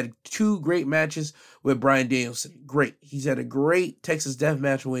 Yes, he's had 2 great matches with Bryan Danielson. Great. He's had a great Texas Death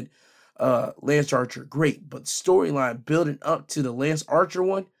match with Lance Archer. Great. But storyline building up to the Lance Archer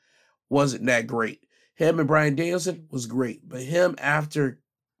one wasn't that great. Him and Bryan Danielson was great. But him, after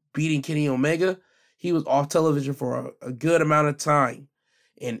beating Kenny Omega, he was off television for a good amount of time.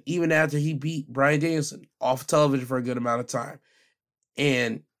 And even after he beat Bryan Danielson, off television for a good amount of time.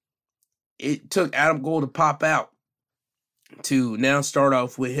 And it took Adam Cole to pop out to now start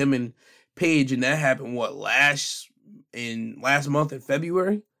off with him and Paige, and that happened last month in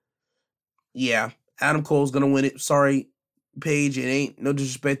February. Yeah, Adam Cole's gonna win it. Sorry, Paige, it ain't no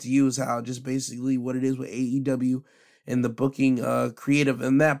disrespect to you. Is how just basically what it is with AEW and the booking creative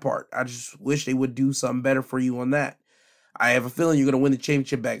in that part. I just wish they would do something better for you on that. I have a feeling you're gonna win the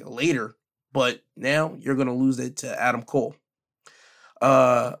championship back later, but now you're gonna lose it to Adam Cole.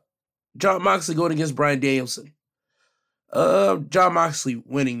 Jon Moxley going against Bryan Danielson. Jon Moxley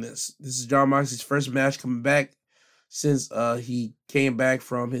winning this. This is Jon Moxley's first match coming back since he came back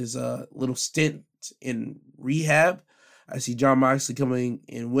from his little stint in rehab. I see Jon Moxley coming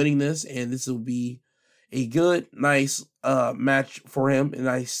and winning this, and this will be a good, nice match for him. And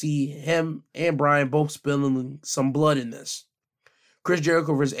I see him and Bryan both spilling some blood in this. Chris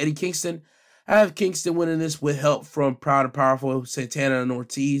Jericho versus Eddie Kingston. I have Kingston winning this with help from Proud and Powerful, Santana and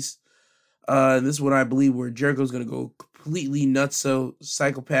Ortiz. This is what I believe where Jericho's going to go completely nutso,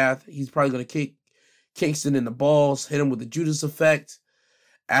 psychopath. He's probably going to kick Kingston in the balls, hit him with the Judas effect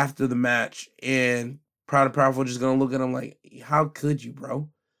after the match. And Proud and Powerful just going to look at him like, how could you, bro?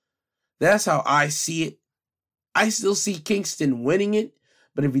 That's how I see it. I still see Kingston winning it,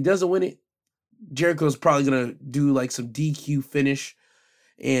 but if he doesn't win it, Jericho's probably going to do some DQ finish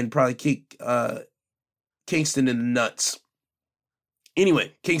and probably kick Kingston in the nuts.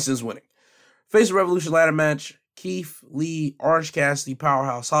 Anyway, Kingston's winning. Face of Revolution ladder match, Keith Lee, Orange Cassidy,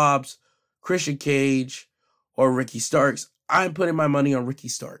 Powerhouse Hobbs, Christian Cage, or Ricky Starks. I'm putting my money on Ricky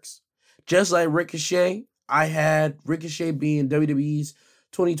Starks. Just like Ricochet, I had Ricochet being WWE's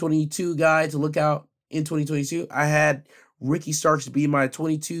 2022 guy to look out in 2022. I had Ricky Starks be my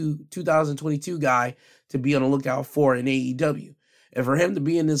 2022 guy to be on the lookout for in AEW. And for him to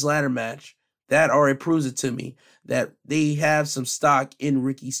be in this ladder match, that already proves it to that they have some stock in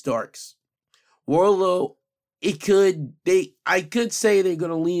Ricky Starks. Wardlow, I could say they're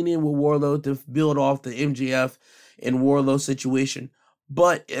going to lean in with Wardlow to build off the MJF and Wardlow situation,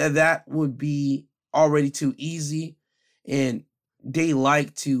 but that would be already too easy, and they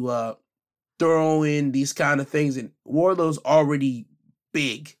like to throw in these kind of things, and Wardlow's already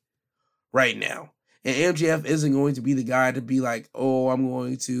big right now, and MJF isn't going to be the guy to be like, oh, I'm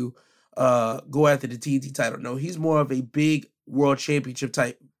going to go after the TNT title. No, he's more of a big world championship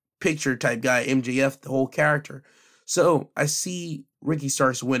picture type guy, MJF, the whole character. So I see Ricky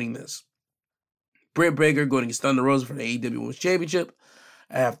Starks winning this. Britt Baker going against Thunder Rosa for the AEW Women's Championship.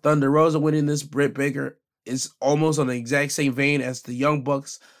 I have Thunder Rosa winning this. Britt Baker is almost on the exact same vein as the Young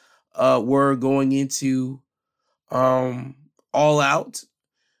Bucks were going into All Out.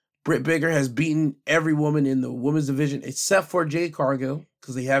 Britt Baker has beaten every woman in the women's division except for Jade Cargill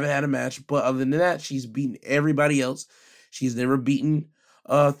because they haven't had a match. But other than that, she's beaten everybody else. She's never beaten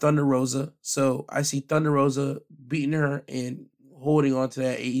Thunder Rosa. So I see Thunder Rosa beating her and holding on to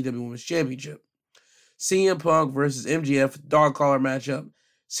that AEW Women's Championship. CM Punk versus MJF, dog collar matchup.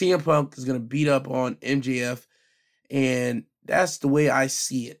 CM Punk is going to beat up on MJF, and that's the way I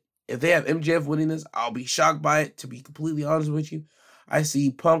see it. If they have MJF winning this, I'll be shocked by it, to be completely honest with you. I see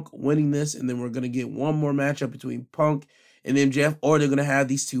Punk winning this, and then we're going to get one more matchup between Punk and MJF, or they're going to have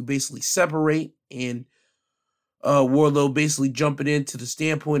these two basically separate, and Wardlow basically jumping into the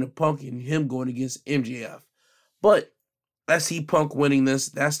standpoint of Punk and him going against MJF. But I see Punk winning this.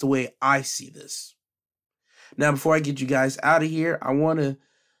 That's the way I see this. Now, before I get you guys out of here, I want to,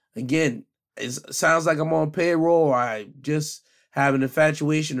 again, it sounds like I'm on payroll or I just have an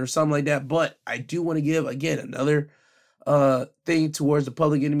infatuation or something like that, but I do want to give, again, another thing towards the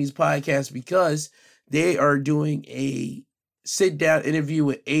Public Enemies podcast because they are doing a sit-down interview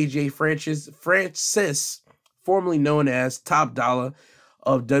with AJ Francis, formerly known as Top Dollar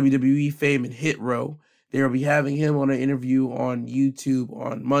of WWE fame and Hit Row. They will be having him on an interview on YouTube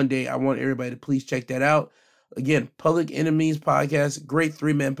on Monday. I want everybody to please check that out. Again, Public Enemies podcast, great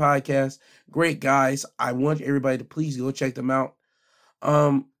 3-man podcast, great guys. I want everybody to please go check them out.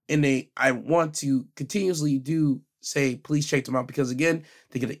 I want to continuously say, please check them out because again,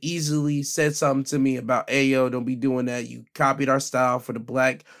 they could have easily said something to me about, hey, yo, don't be doing that. You copied our style for the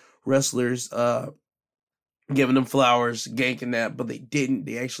black wrestlers, giving them flowers, ganking that, but they didn't.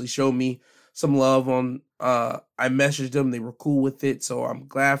 They actually showed me some love on, I messaged them. They were cool with it. So I'm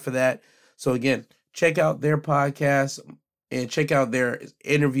glad for that. So again, check out their podcast and check out their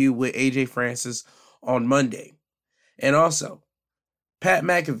interview with AJ Francis on Monday. And also, Pat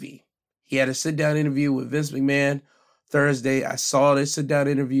McAfee. He had a sit-down interview with Vince McMahon Thursday. I saw this sit-down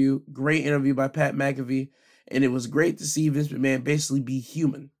interview. Great interview by Pat McAfee. And it was great to see Vince McMahon basically be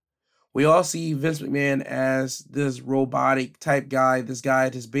human. We all see Vince McMahon as this robotic type guy, this guy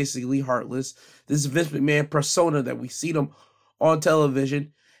that's basically heartless. This is Vince McMahon persona that we see them on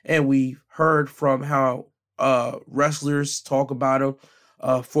television. And we heard from how wrestlers talk about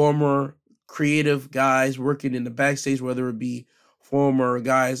him, former creative guys working in the backstage, whether it be former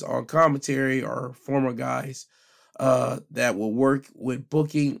guys on commentary or former guys that will work with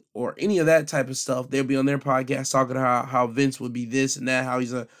booking or any of that type of stuff. They'll be on their podcast talking about how Vince would be this and that, how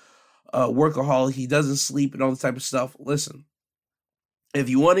he's a workaholic, he doesn't sleep and all this type of stuff. Listen, if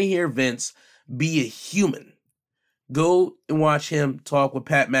you want to hear Vince be a human, go and watch him talk with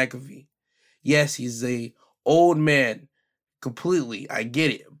Pat McAfee. Yes, he's a old man, completely, I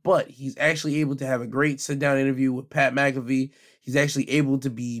get it, but he's actually able to have a great sit-down interview with Pat McAfee. He's actually able to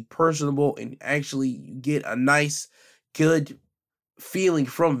be personable and actually get a nice, good feeling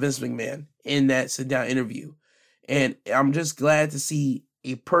from Vince McMahon in that sit-down interview. And I'm just glad to see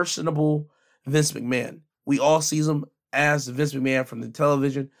a personable Vince McMahon. We all see him as Vince McMahon from the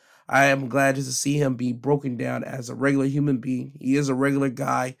television. I am glad just to see him be broken down as a regular human being. He is a regular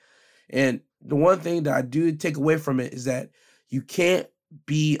guy. And the one thing that I do take away from it is that you can't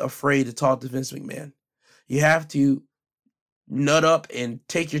be afraid to talk to Vince McMahon. You have to nut up and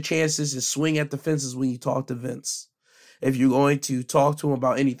take your chances and swing at the fences when you talk to Vince. If you're going to talk to him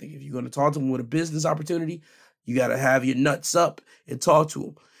about anything, if you're going to talk to him with a business opportunity, you got to have your nuts up and talk to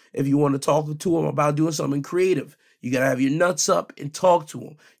him. If you want to talk to him about doing something creative, you got to have your nuts up and talk to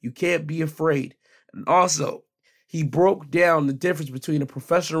him. You can't be afraid. And also, he broke down the difference between a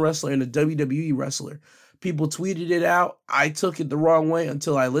professional wrestler and a WWE wrestler. People tweeted it out. I took it the wrong way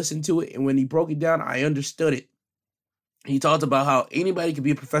until I listened to it. And when he broke it down, I understood it. He talked about how anybody can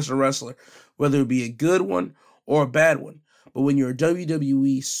be a professional wrestler, whether it be a good one or a bad one. But when you're a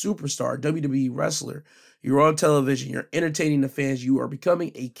WWE superstar, WWE wrestler, you're on television, you're entertaining the fans, you are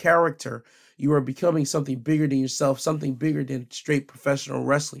becoming a character, you are becoming something bigger than yourself, something bigger than straight professional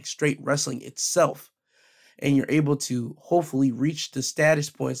wrestling, straight wrestling itself. And you're able to hopefully reach the status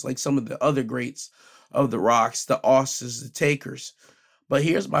points like some of the other greats of the Rocks, the Austins, the Takers. But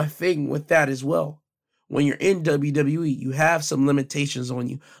here's my thing with that as well. When you're in WWE, you have some limitations on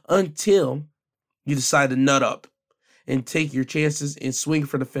you until you decide to nut up and take your chances and swing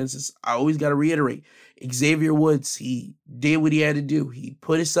for the fences. I always got to reiterate, Xavier Woods, he did what he had to do. He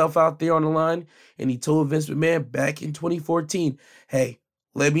put himself out there on the line, and he told Vince McMahon back in 2014, hey,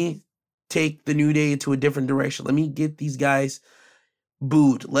 let me take the New Day into a different direction. Let me get these guys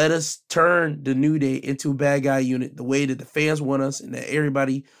booed. Let us turn the New Day into a bad guy unit the way that the fans want us and that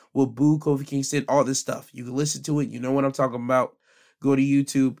everybody will boo Kofi Kingston, all this stuff. You can listen to it. You know what I'm talking about. Go to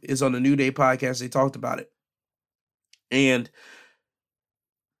YouTube. It's on the New Day podcast. They talked about it. And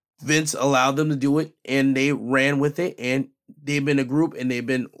Vince allowed them to do it, and they ran with it, and they've been a group, and they've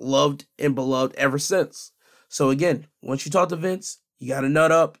been loved and beloved ever since. So again, once you talk to Vince, you got to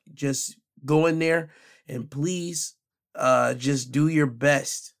nut up. Just go in there, and please just do your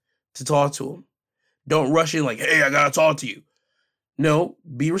best to talk to him. Don't rush in like, hey, I got to talk to you. No,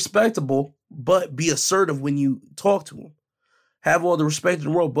 be respectable, but be assertive when you talk to him. Have all the respect in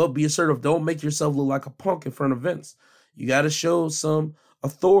the world, but be assertive. Don't make yourself look like a punk in front of Vince. You got to show some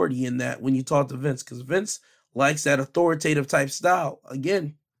authority in that when you talk to Vince, because Vince likes that authoritative type style.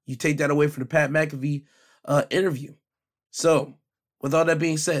 Again, you take that away from the Pat McAfee interview. So, with all that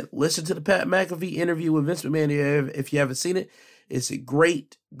being said, listen to the Pat McAfee interview with Vince McMahon if you haven't seen it. It's a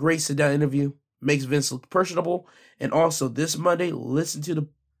great sit-down interview. Makes Vince look personable. And also, this Monday, listen to the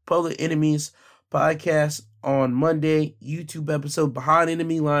Public Enemies podcast on Monday, YouTube episode, Behind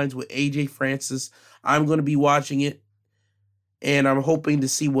Enemy Lines with AJ Francis. I'm going to be watching it, and I'm hoping to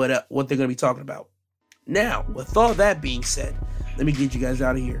see what they're going to be talking about. Now, with all that being said, let me get you guys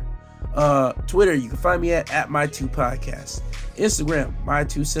out of here. Twitter, you can find me at My2Podcast. Instagram,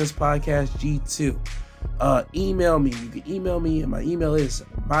 My2CentsPodcast G2. Email me. You can email me, and my email is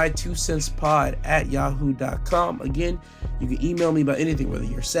my2centspod@yahoo.com. Again, you can email me about anything, whether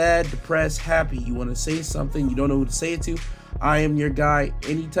you're sad, depressed, happy, you want to say something, you don't know who to say it to. I am your guy.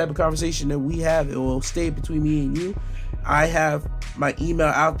 Any type of conversation that we have, it will stay between me and you. I have my email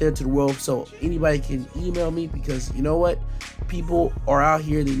out there to the world, so anybody can email me, because you know what? People are out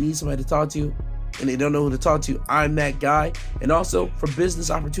here, they need somebody to talk to, and they don't know who to talk to. I'm that guy. And also for business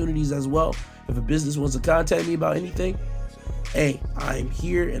opportunities as well. If a business wants to contact me about anything, hey, I'm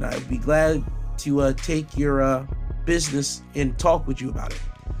here, and I'd be glad to take your business and talk with you about it.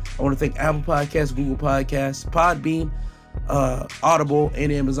 I want to thank Apple Podcasts, Google Podcasts, Podbean, Audible,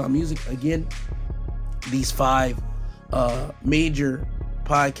 and Amazon Music. Again, these 5 major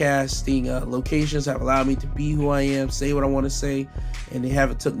podcasting locations have allowed me to be who I am, say what I want to say, and they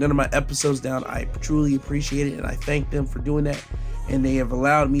haven't took none of my episodes down. I truly appreciate it, and I thank them for doing that. And they have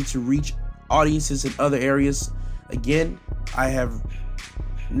allowed me to reach audiences in other areas. Again, I have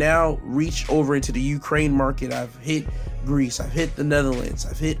now reached over into the Ukraine market. I've hit Greece, I've hit the Netherlands,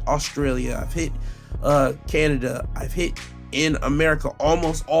 I've hit Australia, I've hit Canada, I've hit in America,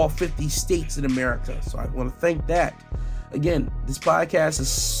 almost all 50 states in America. So I want to thank that. Again, this podcast is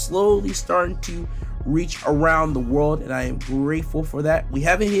slowly starting to reach around the world, and I am grateful for that. We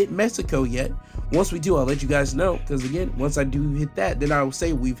haven't hit Mexico yet. Once we do, I'll let you guys know, because again, once I do hit that, then I will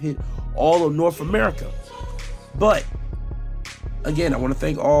say we've hit all of North America. But again, I want to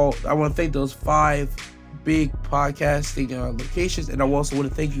thank those 5 big podcasting locations, and I also want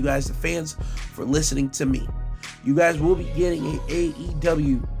to thank you guys, the fans, for listening to me. You guys will be getting an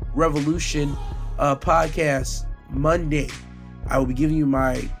AEW Revolution podcast Monday. I will be giving you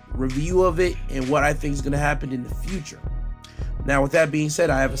my review of it and what I think is going to happen in the future. Now, with that being said,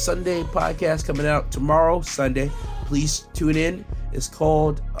 I have a Sunday podcast coming out tomorrow, Sunday. Please tune in. It's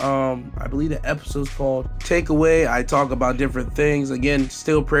called, I believe the episode's called Takeaway. I talk about different things. Again,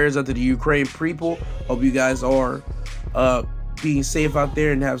 still prayers out to the Ukraine people. Hope you guys are being safe out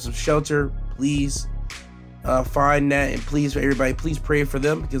there and have some shelter. Please find that, and please, for everybody, please pray for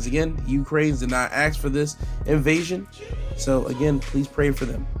them, because again, the Ukrainians did not ask for this invasion. So again, please pray for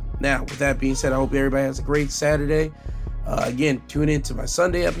them. Now, with that being said, I hope everybody has a great Saturday. Again, tune in to my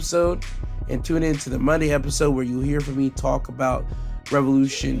Sunday episode and tune in to the Monday episode, where you'll hear from me talk about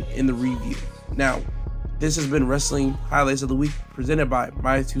Revolution in the review. Now, this has been Wrestling Highlights of the Week, presented by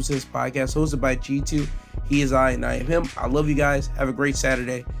My 2 Cents Podcast, hosted by G2. He is I, and I am him. I love you guys. Have a great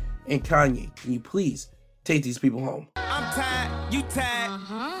Saturday. And Kanye, can you please take these people home? I'm tired, you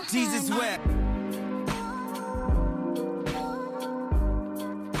tired, Jesus wept.